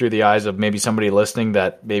about this through the eyes of maybe somebody listening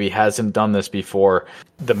that maybe hasn't done this before.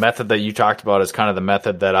 The method that you talked about is kind of the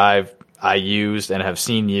method that I used and have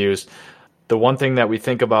seen used. The one thing that we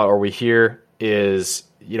think about or we hear is,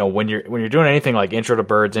 when you're doing anything like intro to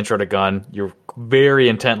birds, intro to gun, you're very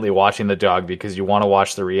intently watching the dog because you want to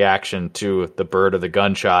watch the reaction to the bird or the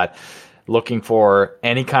gunshot, looking for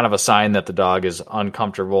any kind of a sign that the dog is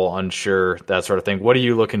uncomfortable, unsure, that sort of thing. What are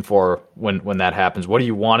you looking for when that happens? What do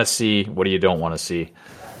you want to see? What do you don't want to see?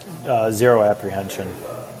 Zero apprehension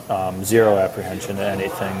to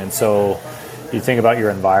anything. And so you think about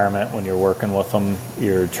your environment when you're working with them,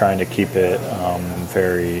 you're trying to keep it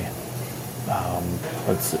very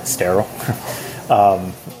sterile.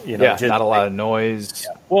 Not a lot of noise.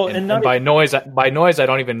 Yeah. Well, and by noise I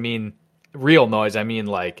don't even mean real noise. I mean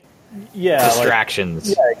like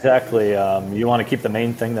distractions. Exactly. You want to keep the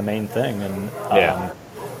main thing, and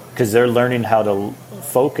because they're learning how to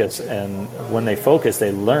focus, and when they focus,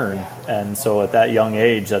 they learn. And so at that young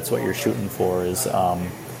age, that's what you're shooting for, is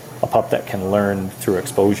a pup that can learn through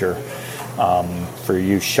exposure, for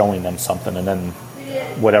you showing them something, and then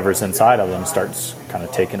whatever's inside of them starts kind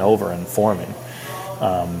of taking over and forming.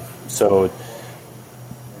 So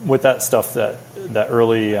with that stuff, that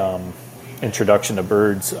early introduction to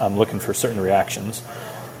birds, I'm looking for certain reactions.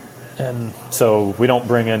 And so we don't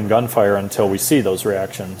bring in gunfire until we see those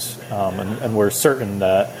reactions, and we're certain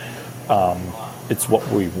that it's what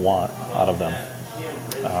we want out of them.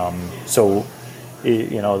 So,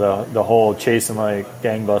 the whole chasing like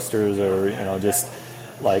gangbusters, or just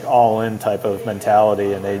like all-in type of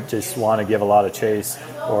mentality, and they just want to give a lot of chase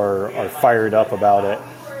or are fired up about it,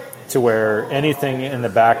 to where anything in the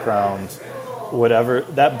background, whatever,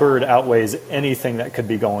 that bird outweighs anything that could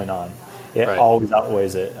be going on. It Right. always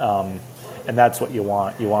outweighs it. And that's what you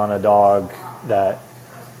want. You want a dog that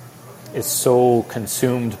is so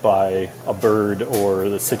consumed by a bird or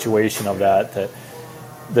the situation of that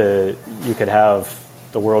you could have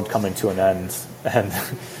the world coming to an end, and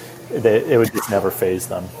it would just never faze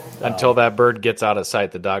them. Until that bird gets out of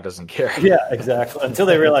sight, the dog doesn't care. Yeah, exactly. Until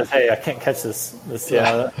they realize, hey, I can't catch this.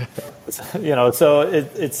 So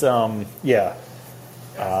it's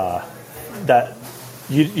that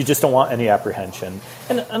you just don't want any apprehension.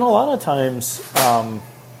 And a lot of times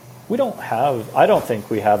we don't have. I don't think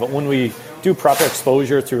we have it when we do proper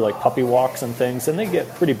exposure through like puppy walks and things. And they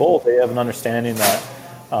get pretty bold. They have an understanding that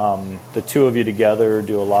the two of you together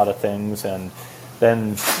do a lot of things, and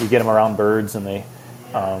then you get them around birds, and they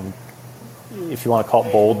if you want to call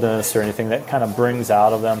it boldness or anything that kind of brings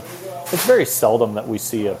out of them. It's very seldom that we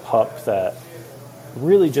see a pup that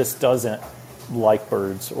really just doesn't like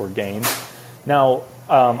birds or game. Now,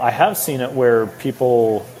 I have seen it where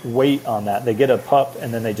people wait on that. They get a pup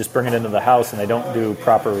and then they just bring it into the house and they don't do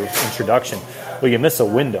proper introduction. Well, you miss a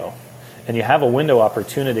window, and you have a window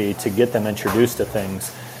opportunity to get them introduced to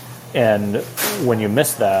things. And when you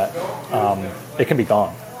miss that, it can be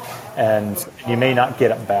gone, and you may not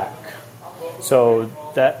get it back. So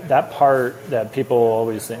that part that people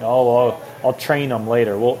always think, oh, well, I'll train them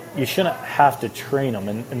later. Well, you shouldn't have to train them.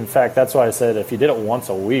 And in fact, that's why I said if you did it once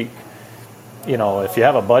a week, if you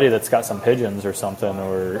have a buddy that's got some pigeons or something,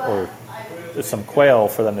 or some quail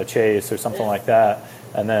for them to chase or something like that,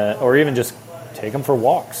 and then, or even just take them for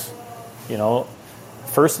walks.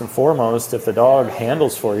 First and foremost, if the dog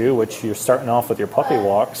handles for you, which you're starting off with your puppy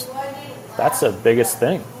walks, that's the biggest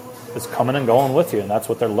thing. It's coming and going with you, and that's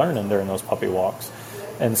what they're learning during those puppy walks.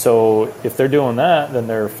 And so if they're doing that, then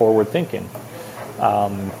they're forward thinking.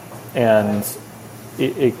 And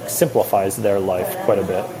it simplifies their life quite a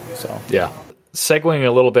bit. So yeah. Segueing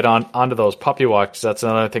a little bit onto those puppy walks, that's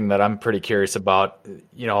another thing that I'm pretty curious about.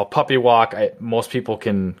 A puppy walk, most people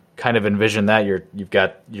can kind of envision that you've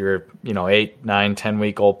got your 8, 9,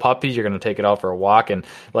 10-week-old puppy. You're going to take it out for a walk, and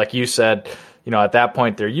like you said, at that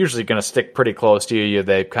point they're usually going to stick pretty close to you.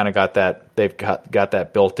 They've kind of got that. They've got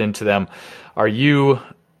that built into them. Are you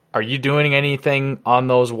doing anything on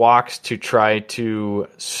those walks to try to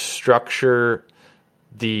structure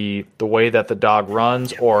the way that the dog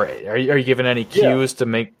runs, or are you giving any cues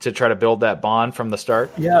to try to build that bond from the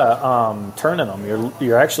start? Turning them,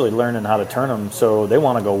 you're actually learning how to turn them, so they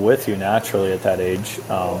want to go with you naturally at that age.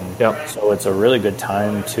 So it's a really good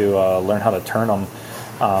time to learn how to turn them.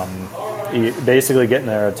 Basically getting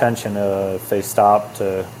their attention if they stop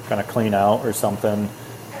to kind of clean out or something,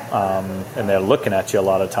 and they're looking at you a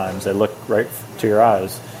lot of times. They look right to your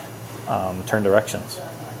eyes. Turn directions.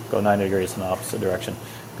 Go 90 degrees in the opposite direction.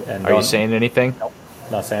 And are you saying anything? Nope,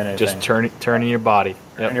 not saying anything. Just turning your body.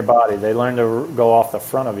 Turn your body. They learn to go off the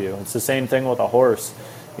front of you. It's the same thing with a horse.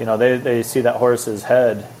 They see that horse's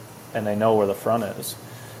head, and they know where the front is.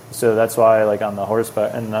 So that's why, like on the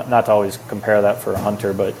horseback, and not to always compare that for a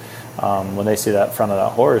hunter, but when they see that front of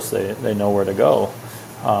that horse, they know where to go,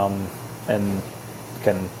 and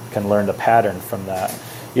can learn the pattern from that.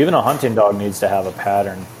 Even a hunting dog needs to have a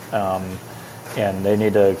pattern. And they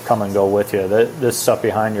need to come and go with you. This stuff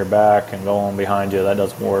behind your back and going behind you, that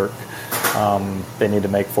doesn't work. They need to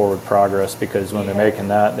make forward progress, because when they're making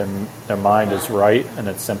that, their mind is right and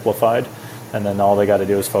it's simplified, and then all they got to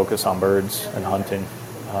do is focus on birds and hunting.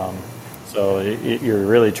 So you're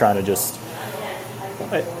really trying to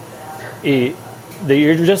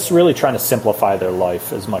you're just really trying to simplify their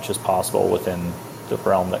life as much as possible within the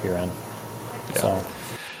realm that you're in. Yeah. So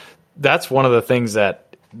that's one of the things that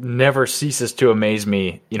never ceases to amaze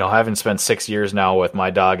me. Having spent 6 years now with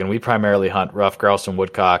my dog, and we primarily hunt ruffed grouse and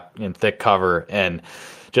woodcock in thick cover, and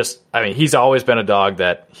he's always been a dog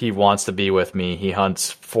that he wants to be with me. He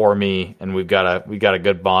hunts for me, and we got a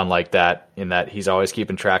good bond like that, in that he's always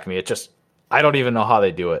keeping track of me. I don't even know how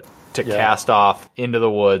they do it, to cast off into the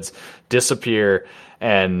woods, disappear,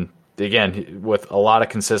 and again, with a lot of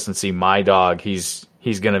consistency, my dog, he's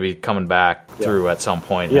going to be coming back through at some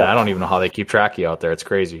point. Yeah. And I don't even know how they keep track of you out there. It's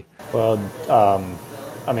crazy. Well,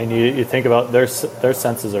 you think about their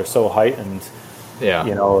senses are so heightened. Yeah.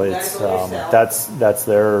 It's that's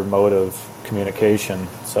their mode of communication.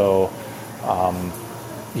 So,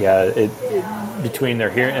 between their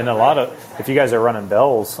hearing and a lot of, if you guys are running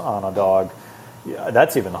bells on a dog,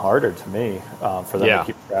 that's even harder to me for them to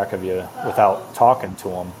keep track of you without talking to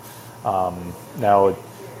them. Now,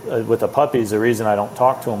 with the puppies, the reason I don't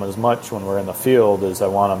talk to them as much when we're in the field is I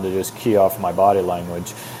want them to just key off my body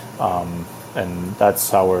language, and that's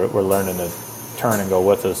how we're learning to turn and go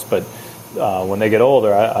with us. But when they get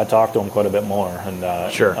older, I talk to them quite a bit more,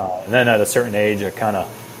 and sure. And then at a certain age, I kind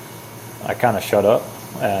of shut up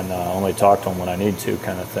and only talk to them when I need to,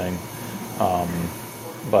 kind of thing.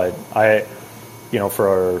 But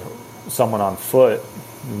for someone on foot,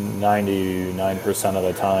 99% of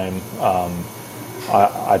the time,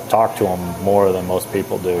 I talk to them more than most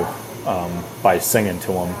people do by singing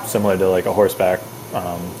to them, similar to like a horseback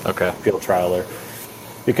field trialer.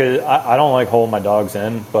 Because I don't like holding my dogs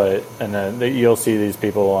in, and then you'll see these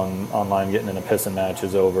people online getting into pissing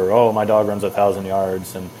matches over, oh, my dog runs 1,000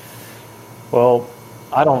 yards, and well,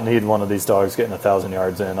 I don't need one of these dogs getting 1,000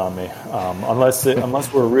 yards in on me, unless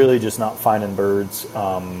we're really just not finding birds,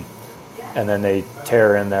 and then they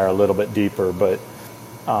tear in there a little bit deeper. But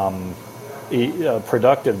a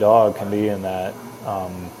productive dog can be in that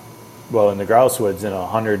in the grouse woods in a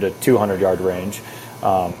 100 to 200 yard range,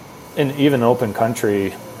 and even open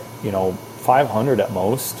country, 500 at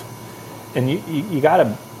most. And you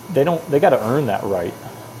gotta, they gotta earn that right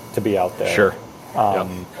to be out there. Sure.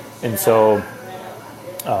 And so,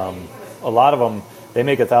 a lot of them, they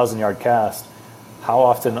make 1,000-yard cast. How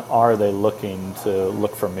often are they looking to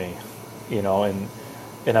look for me?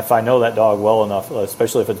 And if I know that dog well enough,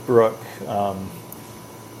 especially if it's Brooke,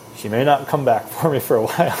 she may not come back for me for a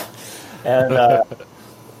while. And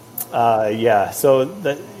so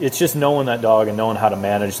it's just knowing that dog and knowing how to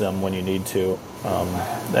manage them when you need to,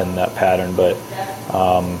 and that pattern. But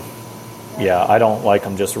I don't like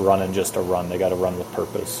them just running just to run. They got to run with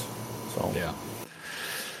purpose. So yeah.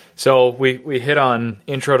 So we hit on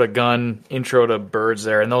intro to gun, intro to birds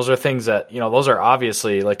there, and those are things that, those are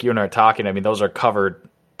obviously, like you and I are talking, I mean, those are covered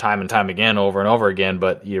time and time again, over and over again,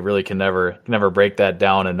 but you really can never break that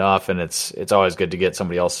down enough, and it's always good to get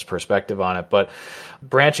somebody else's perspective on it. But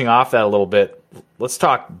branching off that a little bit, let's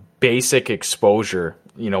talk basic exposure.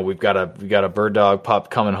 We've got a bird dog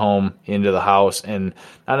pup coming home into the house, and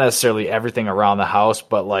not necessarily everything around the house,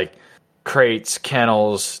 but like crates,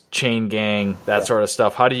 kennels, chain gang, that sort of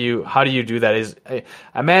stuff. How do you do that? I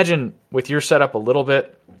imagine with your setup a little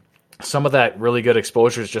bit, some of that really good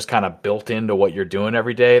exposure is just kind of built into what you're doing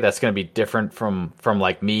every day. That's going to be different from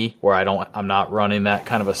like me, where I'm not running that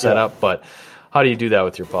kind of a setup. But how do you do that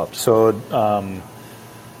with your pups? So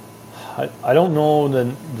I don't know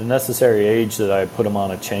the necessary age that I put them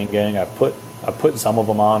on a chain gang. I put some of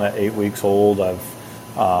them on at 8 weeks old.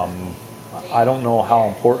 I don't know how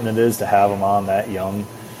important it is to have them on that young.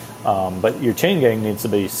 But your chain gang needs to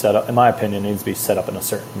be set up, in my opinion, needs to be set up in a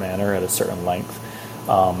certain manner at a certain length.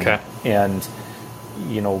 Okay. And,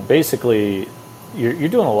 basically you're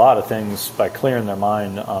doing a lot of things by clearing their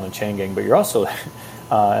mind on a chain gang, but you're also,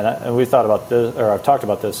 and we thought about this, or I've talked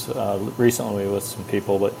about this recently with some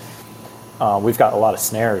people, but we've got a lot of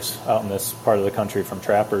snares out in this part of the country from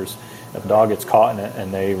trappers. If a dog gets caught in it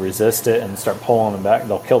and they resist it and start pulling them back,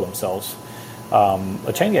 they'll kill themselves.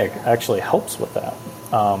 A chain gang actually helps with that.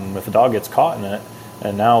 If a dog gets caught in it,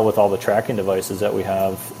 and now with all the tracking devices that we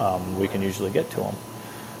have, we can usually get to them.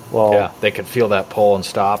 Well, yeah, they can feel that pull and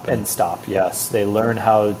stop. And stop, yes. They learn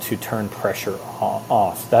how to turn pressure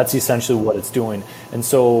off. That's essentially what it's doing. And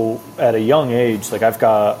so at a young age, like I've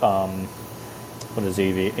got, what is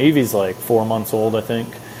Evie? Evie's like 4 months old, I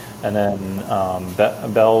think. And then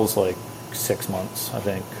Belle's like 6 months, I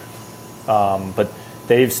think. But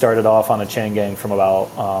they've started off on a chain gang from about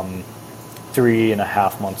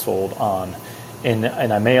 3.5 months old on. And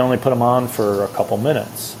I may only put them on for a couple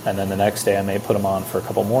minutes, and then the next day I may put them on for a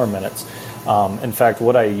couple more minutes. In fact,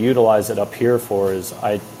 what I utilize it up here for is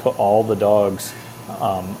I put all the dogs,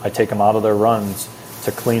 I take them out of their runs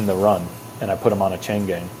to clean the run, and I put them on a chain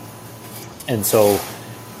gang. And so,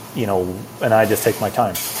 and I just take my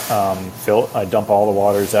time. I dump all the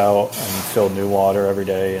waters out and fill new water every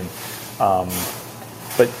day. And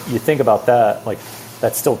but you think about that, like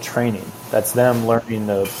that's still training. That's them learning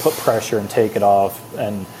to put pressure and take it off,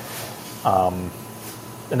 and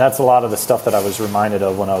that's a lot of the stuff that I was reminded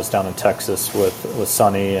of when I was down in Texas with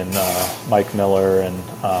Sonny and Mike Miller and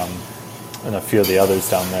a few of the others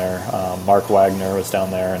down there. Mark Wagner was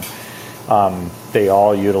down there, and they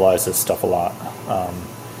all utilize this stuff a lot.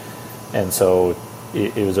 And so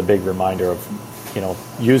it was a big reminder of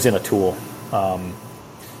using a tool.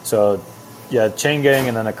 So yeah, chain gang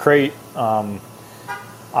and then a crate.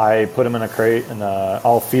 I put them in a crate, and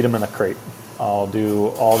I'll feed them in a crate. I'll do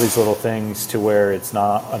all these little things to where it's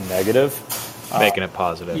not a negative. Making it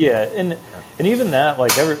positive. Yeah, and even that,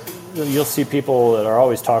 like you'll see people that are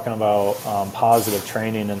always talking about positive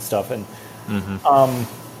training and stuff, and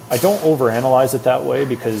I don't overanalyze it that way,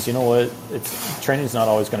 because you know what, training's not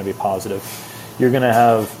always going to be positive. You're going to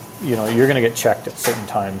have, you're going to get checked at certain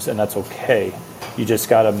times, and that's okay. You just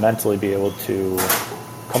got to mentally be able to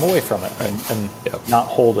come away from it and not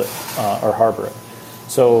hold it or harbor it.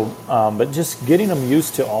 So, but just getting them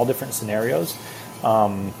used to all different scenarios.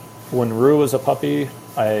 When Rue was a puppy,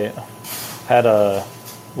 I had a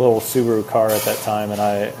little Subaru car at that time, and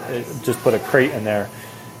I just put a crate in there.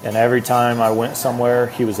 And every time I went somewhere,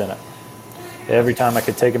 he was in it. Every time I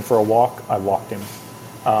could take him for a walk, I walked him.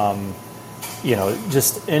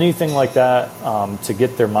 Just anything like that to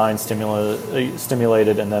get their mind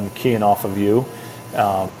stimulated and them keying off of you.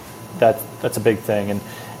 That's a big thing. And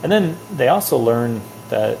then they also learn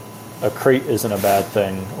that a crate isn't a bad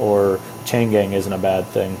thing, or chain gang isn't a bad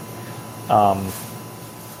thing.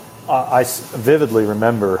 I vividly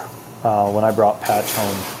remember when I brought Patch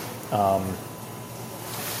home,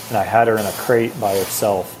 and I had her in a crate by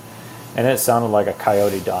herself, and it sounded like a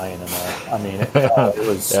coyote dying in there. I mean, it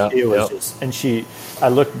was just. And I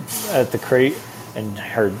looked at the crate, and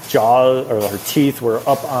her jaw or her teeth were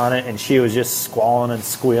up on it, and she was just squalling and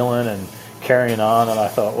squealing and carrying on. And I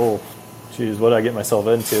thought, oh, geez, what did I get myself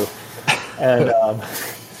into? And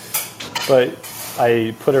but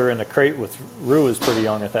I put her in a crate with Rue was pretty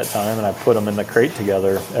young at that time, and I put them in the crate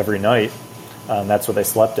together every night. That's what they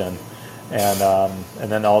slept in,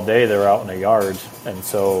 and then all day they were out in the yard, and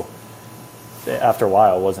so after a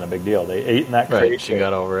while it wasn't a big deal. They ate in that crate. Right, she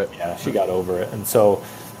got over it. Yeah, she got over it, and so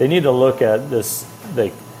they need to look at this.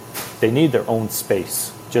 They need their own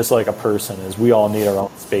space, just like a person is. We all need our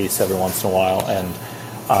own space every once in a while, and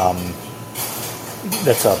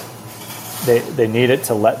they need it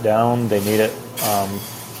to let down. They need it,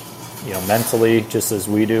 mentally, just as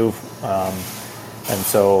we do, and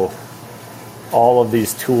so all of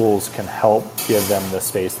these tools can help give them the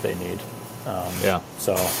space they need.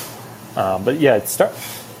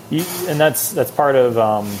 And that's part of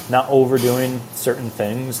not overdoing certain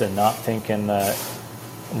things and not thinking that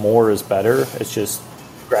more is better. It's just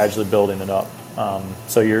gradually building it up.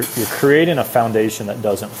 So you're creating a foundation that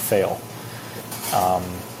doesn't fail.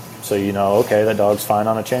 So okay, that dog's fine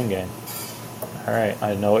on a chain gang. All right,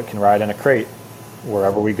 I know it can ride in a crate.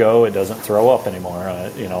 Wherever we go, it doesn't throw up anymore,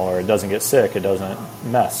 or it doesn't get sick, it doesn't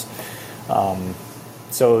mess.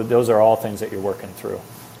 So those are all things that you're working through.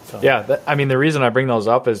 So. Yeah, the reason I bring those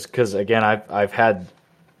up is because, again, I've had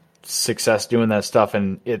success doing that stuff,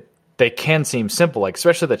 and they can seem simple, like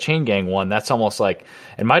especially the chain gang one. That's almost like,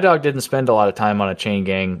 and my dog didn't spend a lot of time on a chain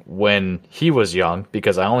gang when he was young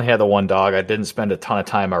because I only had the one dog. I didn't spend a ton of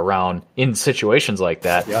time around in situations like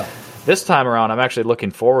that. Yeah. This time around, I'm actually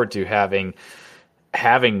looking forward to having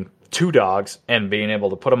two dogs and being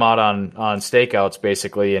able to put them out on stakeouts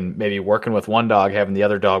basically, and maybe working with one dog, having the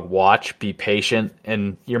other dog watch, be patient,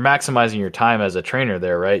 and you're maximizing your time as a trainer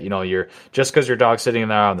there, right? You're just because your dog's sitting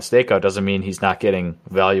there on the stakeout doesn't mean he's not getting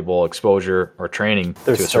valuable exposure or training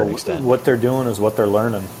to a certain extent. What they're doing is what they're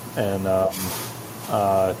learning, and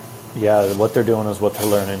what they're doing is what they're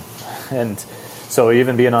learning, and so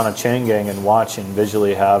even being on a chain gang and watching,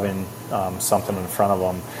 visually having something in front of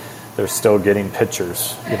them, they're still getting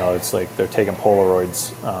pictures. It's like they're taking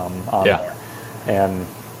Polaroids on there. And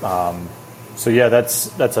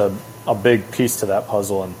that's a big piece to that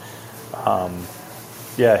puzzle. And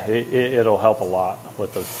it'll help a lot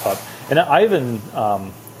with the pup. And I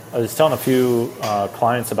was telling a few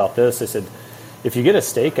clients about this. I said, if you get a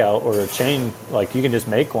stakeout or a chain, like you can just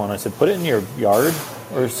make one. I said, put it in your yard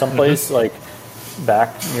or someplace like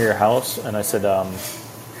back near your house. And I said,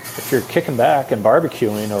 if you're kicking back and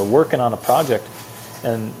barbecuing or working on a project,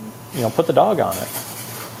 and put the dog on it,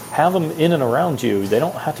 have them in and around you. They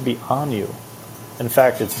don't have to be on you. In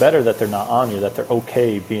fact, it's better that they're not on you, that they're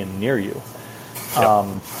okay being near you.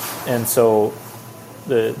 Yep. And so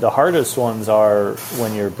the hardest ones are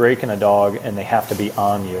when you're breaking a dog and they have to be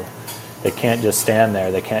on you. They can't just stand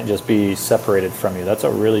there. They can't just be separated from you. That's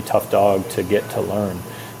a really tough dog to get to learn,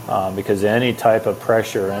 because any type of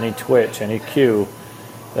pressure, any twitch, any cue,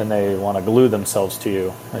 then they want to glue themselves to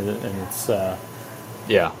you, and it's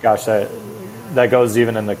gosh, that goes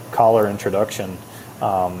even in the collar introduction,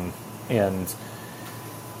 and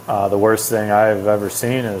the worst thing I've ever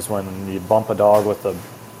seen is when you bump a dog with the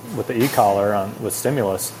e-collar with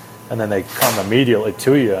stimulus, and then they come immediately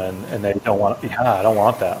to you, and they don't want. I don't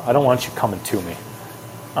want that. I don't want you coming to me.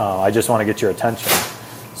 I just want to get your attention.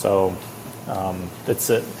 So that's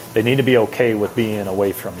it. They need to be okay with being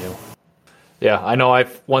away from you. Yeah, I know.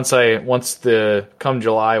 Once come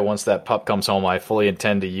July, once that pup comes home, I fully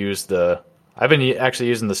intend to use I've been actually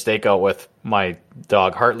using the stakeout with my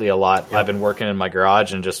dog Hartley a lot. Yeah. I've been working in my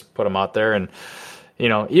garage and just put him out there, and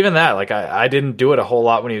even that, like I didn't do it a whole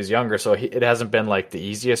lot when he was younger, so it hasn't been like the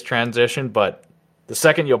easiest transition. But the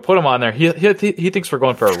second you'll put him on there, he thinks we're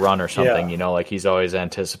going for a run or something. Yeah. Like he's always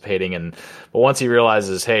anticipating, but once he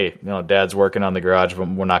realizes, hey, Dad's working on the garage, but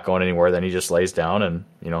we're not going anywhere, then he just lays down, and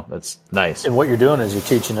that's nice. And what you're doing is you're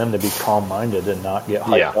teaching him to be calm-minded and not get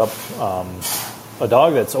hyped up. A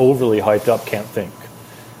dog that's overly hyped up can't think.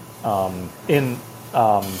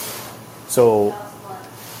 So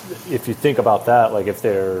if you think about that, like if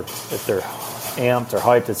they're amped or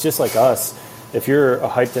hyped, it's just like us. If you're a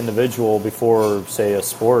hyped individual before, say, a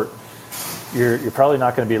sport, you're probably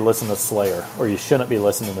not going to be listening to Slayer, or you shouldn't be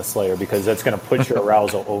listening to Slayer, because that's going to put your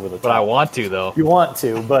arousal over the top. But I want to, though. You want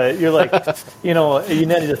to, but you're like, you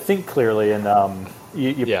need to think clearly. And I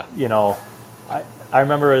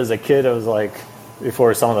remember as a kid, I was like,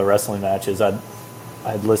 before some of the wrestling matches,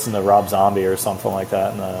 I'd listen to Rob Zombie or something like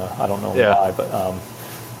that, and I don't know why, but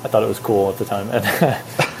I thought it was cool at the time. And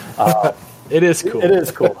It is cool. It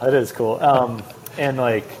is cool. It is cool. And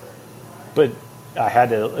like, but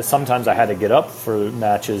sometimes I had to get up for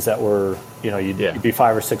matches that were, you'd be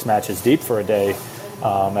 5 or 6 matches deep for a day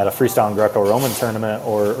at a freestyle and Greco-Roman tournament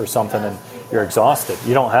or something, and you're exhausted.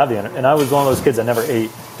 You don't have the energy. And I was one of those kids that never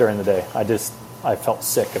ate during the day. I felt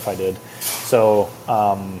sick if I did. So,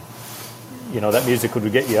 that music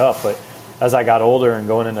would get you up. But as I got older and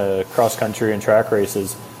going into cross country and track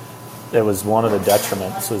races, it was one of the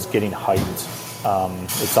detriments was getting height.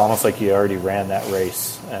 It's almost like you already ran that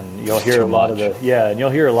race, and you'll hear a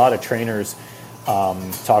lot of trainers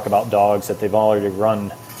talk about dogs that they've already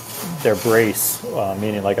run their brace,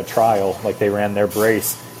 meaning like a trial, like they ran their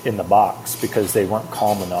brace in the box because they weren't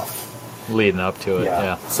calm enough leading up to it.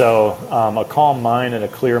 Yeah. So a calm mind and a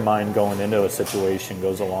clear mind going into a situation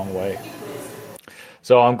goes a long way.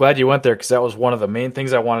 So I'm glad you went there, because that was one of the main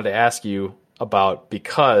things I wanted to ask you about,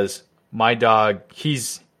 because my dog,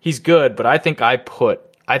 he's good, but I think I put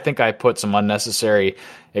some unnecessary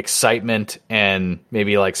excitement and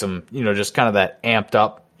maybe like some, just kind of that amped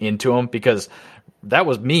up into him, because that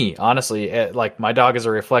was me, honestly. Like, my dog is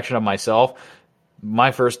a reflection of myself.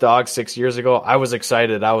 My first dog 6 years ago, I was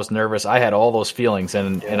excited, I was nervous, I had all those feelings,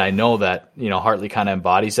 and I know that, Hartley kind of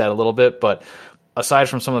embodies that a little bit. But aside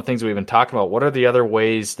from some of the things we've been talking about, what are the other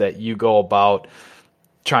ways that you go about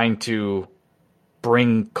trying to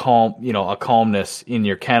bring a calmness in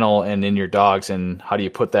your kennel and in your dogs, and how do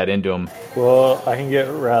you put that into them? Well, I can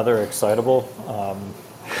get rather excitable.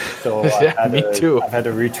 So me too. I've had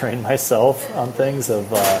to retrain myself on things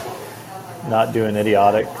of not doing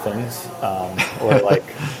idiotic things, or like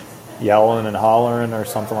yelling and hollering or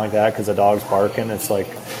something like that because the dog's barking. It's like,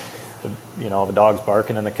 if a dog's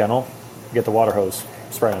barking in the kennel, get the water hose,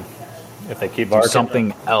 spray them. If they keep barking, do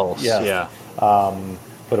something else. Yeah.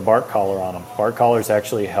 Put a bark collar on them. Bark collars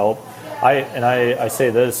actually help. I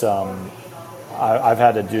say this. I've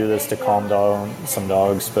had to do this to calm down some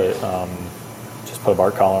dogs, but just put a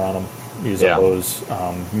bark collar on them. Use a hose.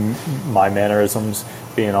 My mannerisms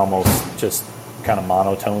being almost just kind of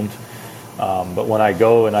monotoned. But when I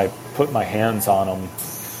go and I put my hands on them,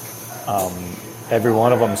 every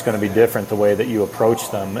one of them is going to be different the way that you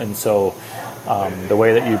approach them. And so the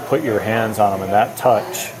way that you put your hands on them and that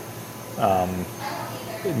touch,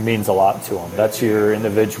 it means a lot to them. That's your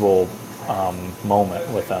individual moment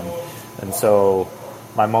with them. And so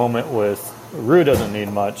my moment with Rue doesn't need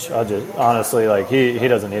much. I just honestly, like, he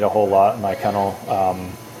doesn't need a whole lot in my kennel.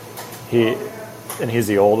 He's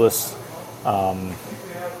the oldest. But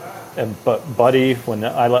Buddy, when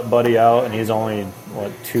I let Buddy out, and he's only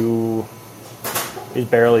he's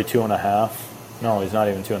barely 2.5. No, he's not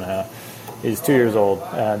even 2.5. He's 2 years old.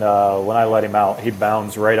 And when I let him out, he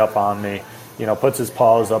bounds right up on me, puts his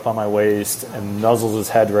paws up on my waist and nuzzles his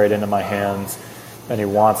head right into my hands, and he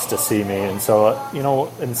wants to see me. And so,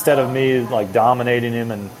 instead of me like dominating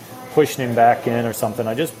him and pushing him back in or something,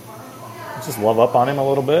 I just love up on him a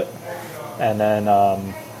little bit. And then,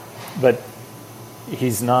 but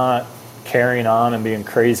he's not carrying on and being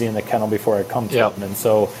crazy in the kennel before I come to him. And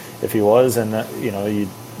so if he was, and you'd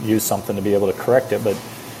use something to be able to correct it. But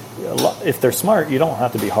if they're smart, you don't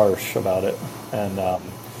have to be harsh about it. And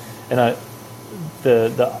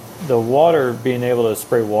the water, being able to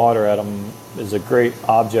spray water at them is a great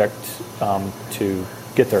object to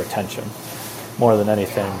get their attention more than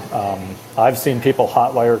anything. I've seen people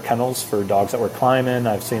hot wire kennels for dogs that were climbing.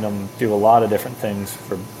 I've seen them do a lot of different things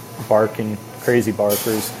for barking, crazy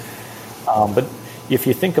barkers. But if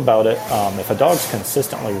you think about it, if a dog's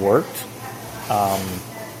consistently worked,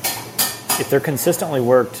 if they're consistently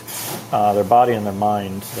worked, their body and their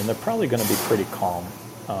mind, then they're probably going to be pretty calm.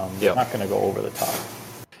 They're not going to go over the top.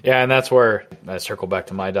 Yeah, and that's where I circle back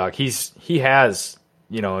to my dog. He has,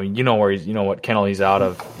 where he's, what kennel he's out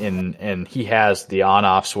of, and he has the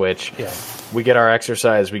on-off switch. Yeah. We get our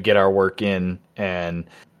exercise, we get our work in, and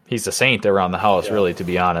he's a saint around the house, really, to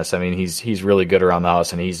be honest. I mean, he's really good around the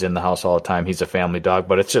house, and he's in the house all the time. He's a family dog,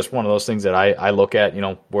 but it's just one of those things that I look at,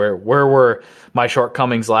 where were my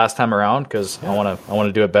shortcomings last time around, because I want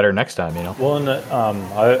to do it better next time, Well, and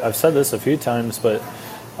I've said this a few times, but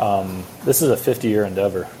this is a 50-year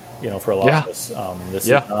endeavor, for a lot of us. This is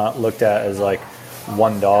not looked at as like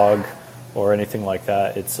one dog or anything like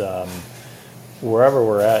that. It's wherever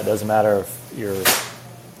we're at. It doesn't matter if you're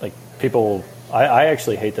like people. I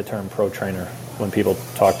actually hate the term pro trainer when people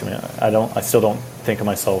talk to me. I still don't think of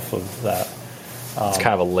myself of that. It's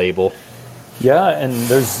kind of a label. Yeah, and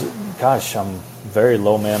I'm very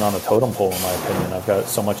low man on the totem pole in my opinion. I've got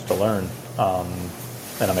so much to learn,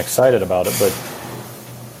 and I'm excited about it. But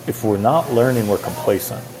if we're not learning, we're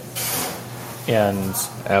complacent. And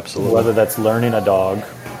absolutely, whether that's learning a dog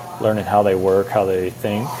learning how they work, how they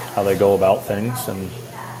think, how they go about things, and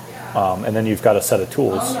then you've got a set of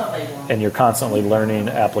tools, and you're constantly learning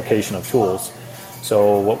application of tools.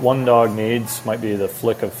 So what one dog needs might be the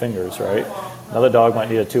flick of fingers, right? Another dog might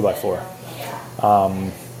need a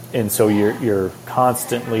 2x4. And so you're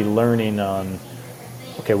constantly learning on,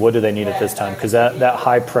 okay, what do they need at this time? Because that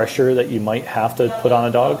high pressure that you might have to put on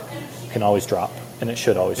a dog can always drop, and it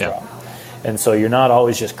should always drop. And so you're not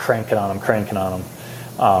always just cranking on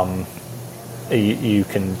them. You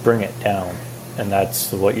can bring it down, and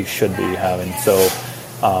that's what you should be having. So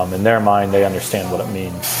in their mind, they understand what it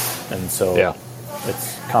means. And so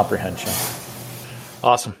it's comprehension.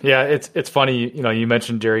 Awesome. Yeah, it's funny. You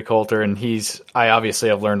mentioned Jerry Coulter, and I obviously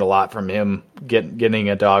have learned a lot from him, getting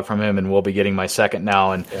a dog from him, and we'll be getting my second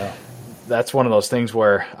now. And that's one of those things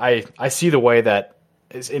where I see the way that,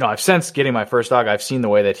 I've since getting my first dog, I've seen the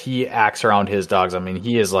way that he acts around his dogs. I mean,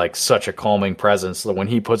 he is like such a calming presence that when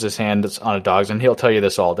he puts his hands on a dog's, and he'll tell you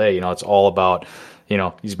this all day, it's all about,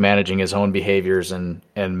 he's managing his own behaviors and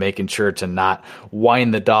making sure to not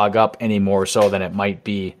wind the dog up any more so than it might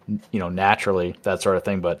be, naturally, that sort of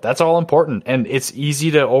thing. But that's all important, and it's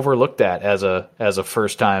easy to overlook that as a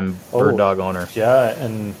first-time bird dog owner. Yeah,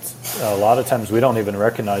 and a lot of times we don't even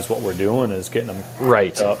recognize what we're doing is getting them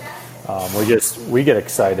right up. We get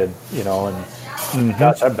excited, and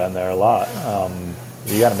gosh, I've been there a lot.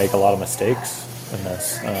 You got to make a lot of mistakes in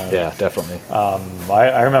this. Yeah, definitely.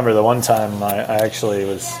 I remember the one time I actually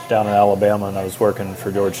was down in Alabama, and I was working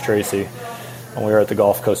for George Tracy, and we were at the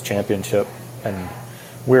Gulf Coast Championship, and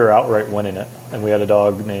we were outright winning it. And we had a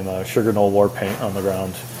dog named Sugar Knoll Warpaint on the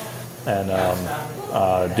ground,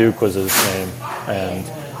 and Duke was his name. And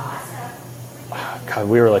God,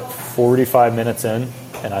 we were like 45 minutes in,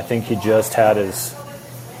 and I think he just had his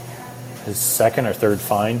second or third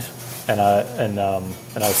find, and I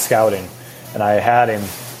was scouting. And I had him,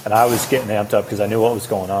 and I was getting amped up because I knew what was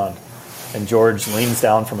going on. And George leans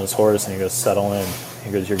down from his horse, and he goes, "Settle in."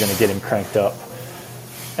 He goes, "You're going to get him cranked up."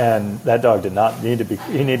 And that dog did not need to be.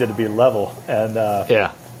 He needed to be level. And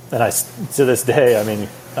And to this day, I mean,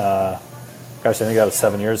 I think that was 6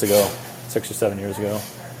 or 7 years ago.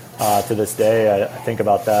 To this day, I think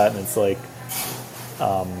about that, and it's like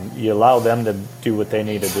you allow them to do what they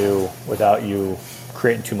need to do without you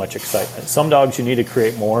creating too much excitement. Some dogs you need to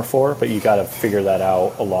create more for, but you got to figure that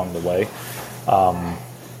out along the way.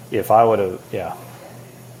 If I would have,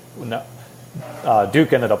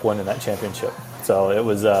 Duke ended up winning that championship, so it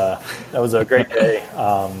was that was a great day.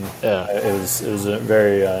 It was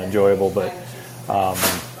very enjoyable, but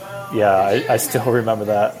I still remember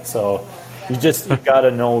that. So you got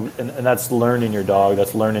to know, and that's learning your dog.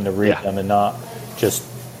 That's learning to read them and not just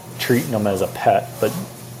treating them as a pet, but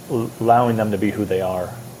allowing them to be who they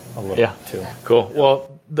are a little bit too. Cool.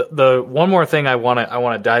 Well, the one more thing I want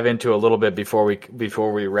to dive into a little bit before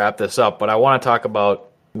we wrap this up, but I want to talk about,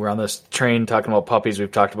 we're on this train talking about puppies.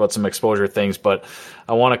 We've talked about some exposure things, but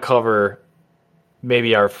I want to cover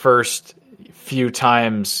maybe our first few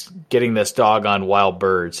times getting this dog on wild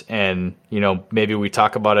birds, and maybe we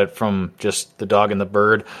talk about it from just the dog and the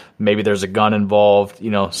bird. Maybe there's a gun involved.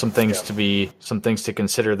 Some things to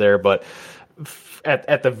consider there, but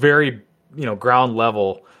at the very ground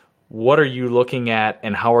level, what are you looking at,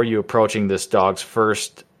 and how are you approaching this dog's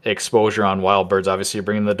first exposure on wild birds? Obviously, you're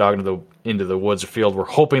bringing the dog into the woods or field. We're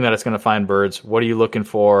hoping that it's going to find birds. What are you looking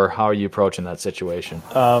for? How are you approaching that situation?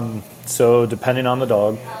 So depending on the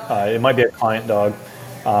dog, it might be a client dog,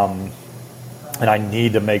 and I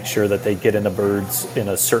need to make sure that they get into birds in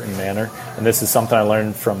a certain manner. And this is something I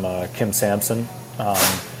learned from Kim Sampson.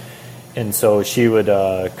 And so she would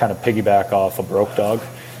kind of piggyback off a broke dog.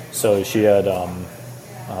 So she had a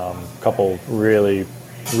couple really,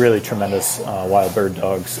 really tremendous wild bird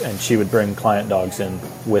dogs, and she would bring client dogs in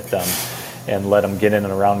with them and let them get in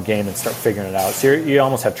and around game and start figuring it out. So you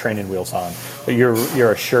almost have training wheels on, but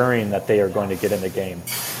you're assuring that they are going to get in the game.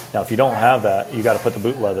 Now, if you don't have that, you got to put the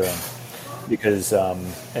boot leather in, because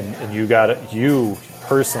and you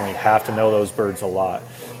personally have to know those birds a lot.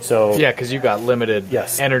 So because you got limited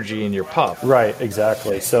energy in your pup. Right,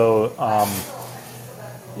 exactly. So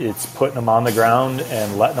it's putting them on the ground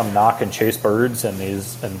and letting them knock and chase birds, and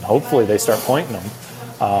hopefully they start pointing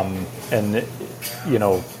them.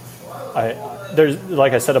 There's,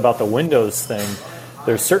 like I said about the windows thing,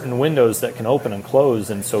 there's certain windows that can open and close,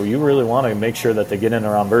 and so you really want to make sure that they get in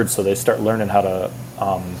around birds so they start learning how to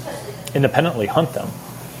independently hunt them,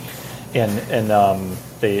 and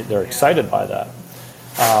they're excited by that.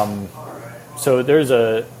 So there's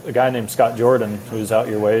a guy named Scott Jordan who's out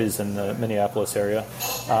your ways in the Minneapolis area.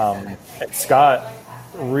 And Scott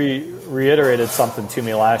reiterated something to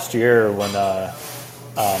me last year when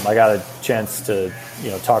I got a chance to,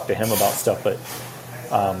 talk to him about stuff, but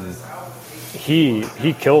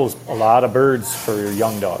he kills a lot of birds for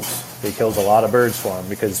young dogs. He kills a lot of birds for them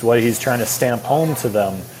because what he's trying to stamp home to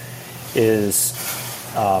them is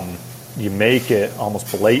you make it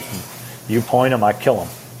almost blatant. You point them, I kill them.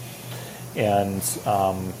 And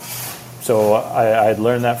so I had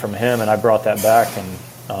learned that from him, and I brought that back.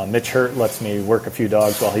 And Mitch Hurt lets me work a few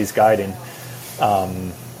dogs while he's guiding.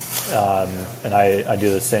 And I do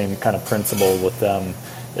the same kind of principle with them,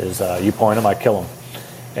 is you point them, I kill them.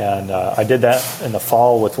 And I did that in the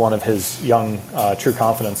fall with one of his young True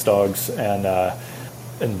Confidence dogs, and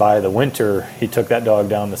by the winter, he took that dog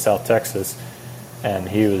down to South Texas, and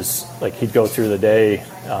he was like, he'd go through the day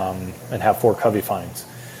and have 4 covey finds,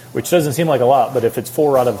 which doesn't seem like a lot, but if it's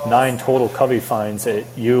 4 out of 9 total covey finds that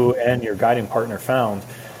you and your guiding partner found,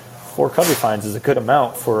 4 covey finds is a good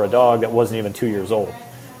amount for a dog that wasn't even 2 years old,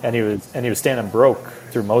 and he was standing broke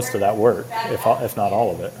through most of that work, if not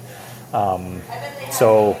all of it.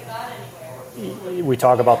 So we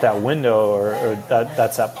talk about that window, or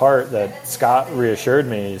that's that part that Scott reassured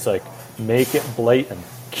me. He's like, make it blatant,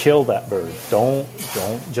 kill that bird. Don't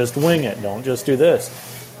just wing it. Don't just do this.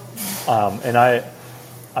 And I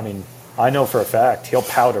mean, I know for a fact he'll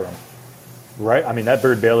powder him. Right? I mean, that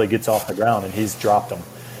bird barely gets off the ground, and he's dropped him,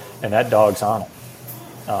 and that dog's on him.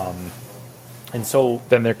 And so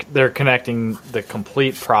then they're connecting the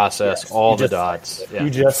complete process, yes, all the dots. Yeah. You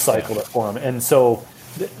just cycled it for them. And so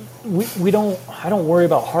I don't worry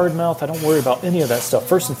about hard mouth. I don't worry about any of that stuff.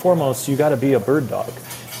 First and foremost, you got to be a bird dog.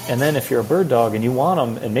 And then if you're a bird dog and you want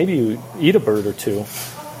them, and maybe you eat a bird or two,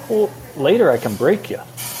 well, later I can break you.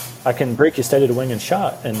 I can break you steady to wing and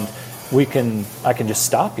shot, and I can just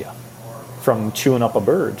stop you from chewing up a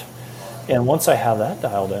bird. And once I have that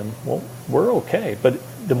dialed in, well, we're okay. But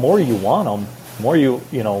the more you want them, the more you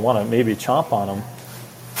want to maybe chomp on them,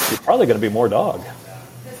 you're probably going to be more dog.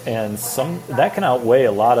 And that can outweigh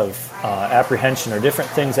a lot of apprehension or different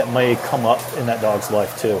things that may come up in that dog's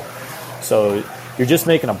life too. So you're just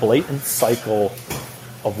making a blatant cycle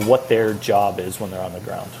of what their job is when they're on the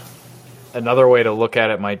ground. Another way to look at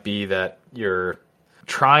it might be that you're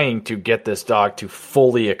trying to get this dog to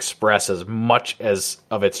fully express as much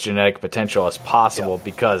of its genetic potential as possible, yeah,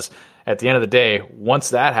 because at the end of the day, once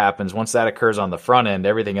that happens, once that occurs on the front end,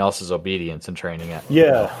 everything else is obedience and training it.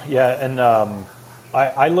 Yeah. And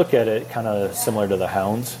I look at it kind of similar to the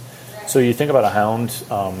hounds. So you think about a hound,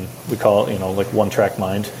 we call it, like one-track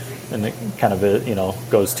mind, and it kind of,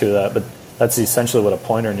 goes to that. But that's essentially what a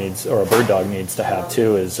pointer needs, or a bird dog needs to have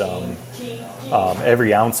too, is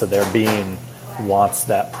every ounce of their being wants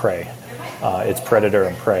that prey. It's predator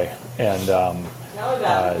and prey. And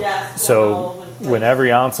so when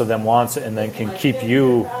every ounce of them wants it and then can keep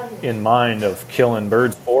you in mind of killing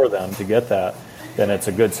birds for them to get that, then it's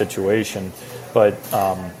a good situation. But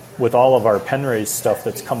with all of our pen race stuff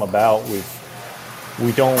that's come about, we've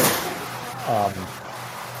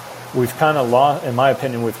kind of lost, in my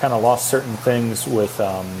opinion, we've kind of lost certain things with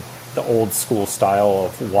the old school style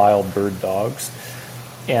of wild bird dogs.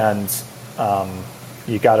 And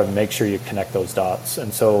you got to make sure you connect those dots.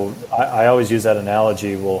 And so I always use that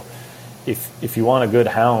analogy. Well, if you want a good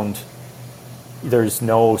hound, there's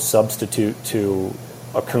no substitute to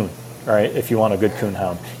a coon, right? If you want a good coon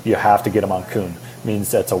hound, you have to get them on coon. It means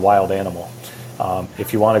that's a wild animal.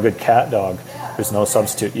 If you want a good cat dog, there's no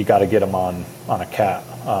substitute. You got to get them on a cat.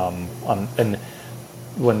 And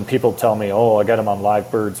when people tell me, "Oh, I got them on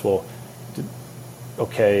live birds," well,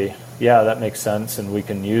 okay, yeah, that makes sense, and we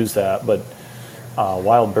can use that. But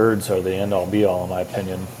wild birds are the end-all, be-all, in my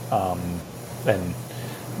opinion. And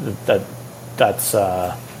that's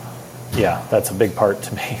a big part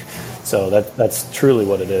to me. So that's truly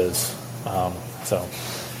what it is. Yeah,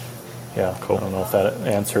 cool. I don't know if that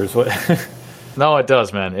answers what. No, it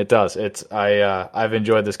does, man. It does. I've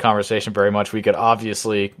enjoyed this conversation very much. We could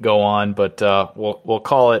obviously go on, but we'll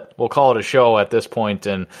call it a show at this point,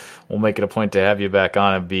 and we'll make it a point to have you back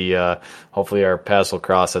on and be hopefully our paths will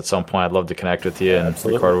cross at some point. I'd love to connect with you and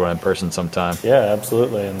record one in person sometime. Yeah,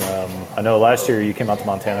 absolutely. And I know last year you came out to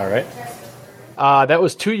Montana, right? That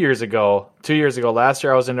was 2 years ago. 2 years ago. Last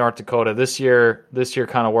year I was in North Dakota. This year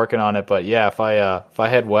kind of working on it. But yeah, if I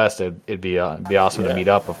head west, it'd be awesome to meet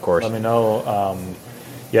up. Of course. Let me know.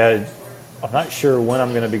 I'm not sure when I'm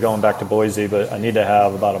going to be going back to Boise, but I need to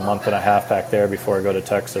have about a month and a half back there before I go to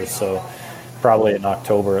Texas. So probably in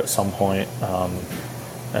October at some point,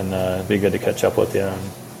 and it'd be good to catch up with you. And,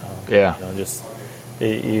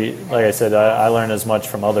 like I said, I learn as much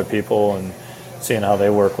from other people and seeing how they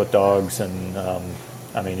work with dogs, and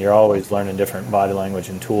you're always learning different body language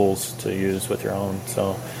and tools to use with your own.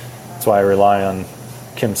 So that's why I rely on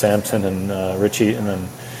Kim Sampson and Rich Eaton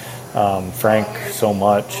and Frank so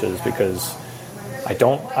much is because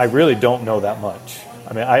I really don't know that much.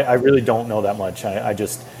 I mean, I really don't know that much.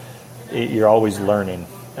 You're always learning.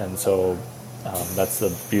 And so that's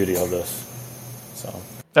the beauty of this. So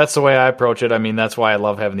that's the way I approach it. I mean, that's why I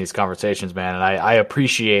love having these conversations, man. And I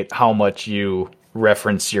appreciate how much you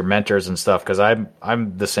reference your mentors and stuff, because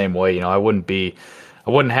I'm the same way. I wouldn't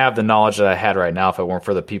have the knowledge that I had right now if it weren't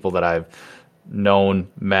for the people that I've known,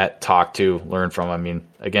 met, talked to, learned from. I mean,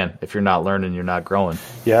 again, if you're not learning, you're not growing.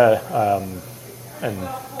 Yeah, and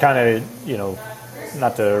kind of,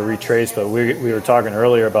 not to retrace, but we were talking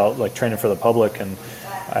earlier about like training for the public, and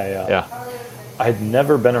I had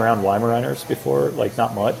never been around Weimaraners before, like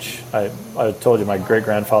not much. I told you my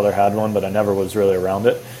great-grandfather had one, but I never was really around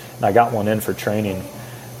it. And I got one in for training,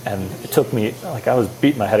 and it took me, like I was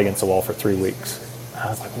beating my head against the wall for 3 weeks. I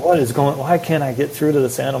was like, why can't I get through to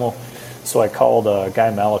this animal? So I called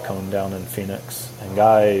Guy Malacone down in Phoenix, and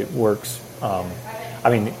Guy works,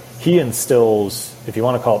 he instills, if you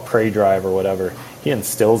want to call it prey drive or whatever, he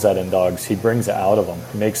instills that in dogs. He brings it out of them.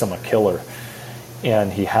 He makes them a killer.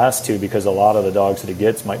 And he has to, because a lot of the dogs that he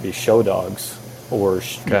gets might be show dogs, or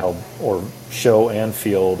or show and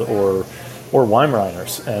field, or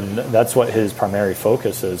Weimaraners, and that's what his primary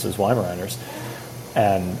focus is Weimaraners.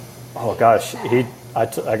 And oh gosh,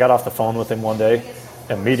 I got off the phone with him one day,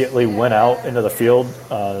 immediately went out into the field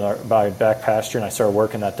by back pasture, and I started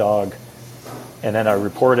working that dog. And then I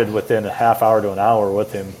reported within a half hour to an hour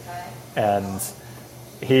with him, and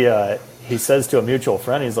he says to a mutual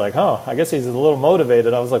friend, he's like, "Oh, I guess he's a little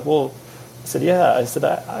motivated." I was like, "Well," I said, "Yeah." I said,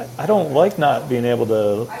 I don't like not being able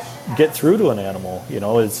to get through to an animal.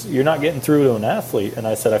 You're not getting through to an athlete." And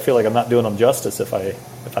I said, "I feel like I'm not doing them justice if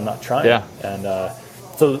I'm not trying." Yeah. And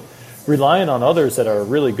so relying on others that are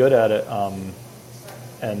really good at it.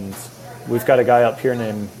 And we've got a guy up here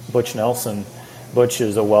named Butch Nelson. Butch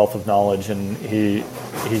is a wealth of knowledge, and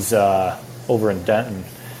he's over in Denton.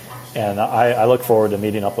 And I look forward to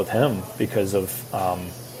meeting up with him because of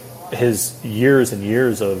his years and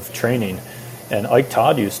years of training. And Ike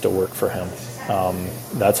Todd used to work for him.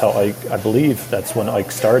 That's how I believe that's when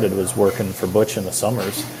Ike started, was working for Butch in the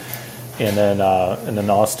summers. And then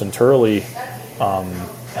Austin Turley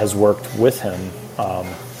has worked with him.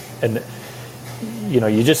 And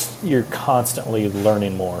you're constantly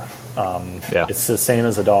learning more. It's the same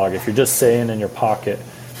as a dog. If you're just staying in your pocket,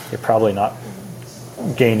 you're probably not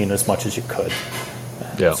gaining as much as you could.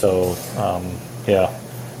 Yeah. So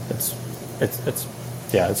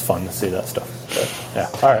it's fun to see that stuff. But, yeah.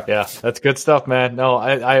 All right. Yeah, that's good stuff, man. No,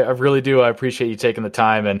 I really do. I appreciate you taking the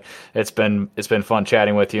time, and it's been fun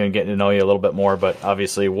chatting with you and getting to know you a little bit more. But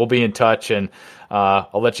obviously, we'll be in touch, and I'll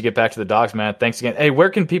let you get back to the dogs, man. Thanks again. Hey, where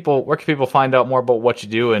can people find out more about what you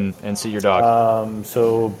do and see your dog?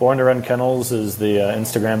 So Born to Run Kennels is the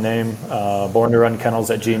Instagram name. Born to Run Kennels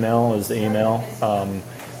 @gmail is the email.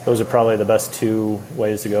 Those are probably the best two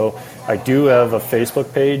ways to go. I do have a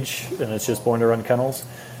Facebook page, and it's just Born to Run Kennels.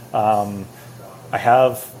 I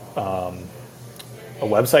have a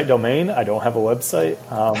website domain. I don't have a website.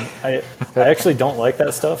 I actually don't like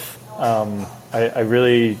that stuff.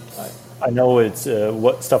 I know it's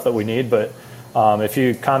what stuff that we need, but if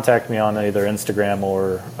you contact me on either Instagram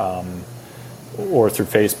or through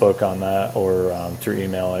Facebook on that, or through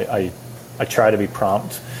email, I try to be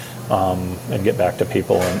prompt and get back to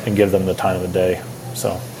people and give them the time of the day.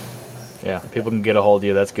 So, yeah, people can get a hold of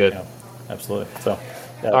you. That's good. Yeah, absolutely. So,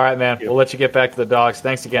 yeah, all right, man. We'll let you get back to the dogs.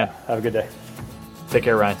 Thanks again. Have a good day. Take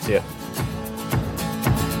care, Ryan. See ya.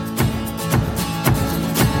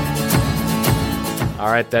 All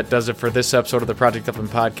right, that does it for this episode of the Project Upland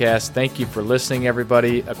Podcast. Thank you for listening,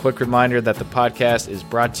 everybody. A quick reminder that the podcast is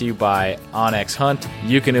brought to you by Onyx Hunt,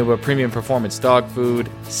 Eukanuba Premium Performance Dog Food,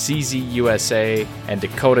 CZ USA, and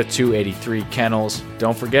Dakota 283 Kennels.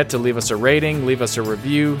 Don't forget to leave us a rating, leave us a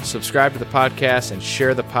review, subscribe to the podcast, and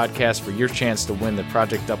share the podcast for your chance to win the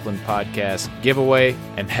Project Upland Podcast giveaway.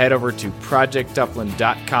 And head over to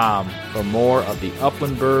ProjectUpland.com for more of the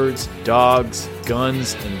upland birds, dogs,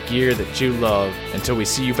 guns, and gear that you love. Until we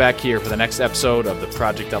see you back here for the next episode of the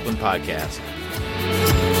Project Upland Podcast.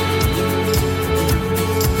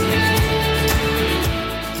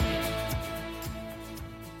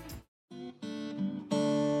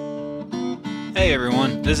 Hey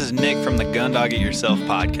everyone, this is Nick from the Gun Dog It Yourself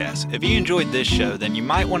podcast. If you enjoyed this show, then you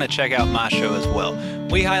might want to check out my show as well.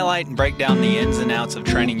 We highlight and break down the ins and outs of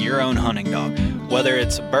training your own hunting dog. Whether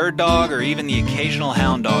it's a bird dog or even the occasional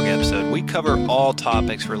hound dog episode, we cover all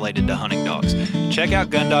topics related to hunting dogs. Check out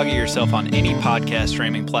Gun Dog It Yourself on any podcast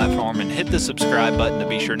streaming platform and hit the subscribe button to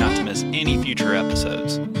be sure not to miss any future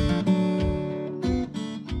episodes.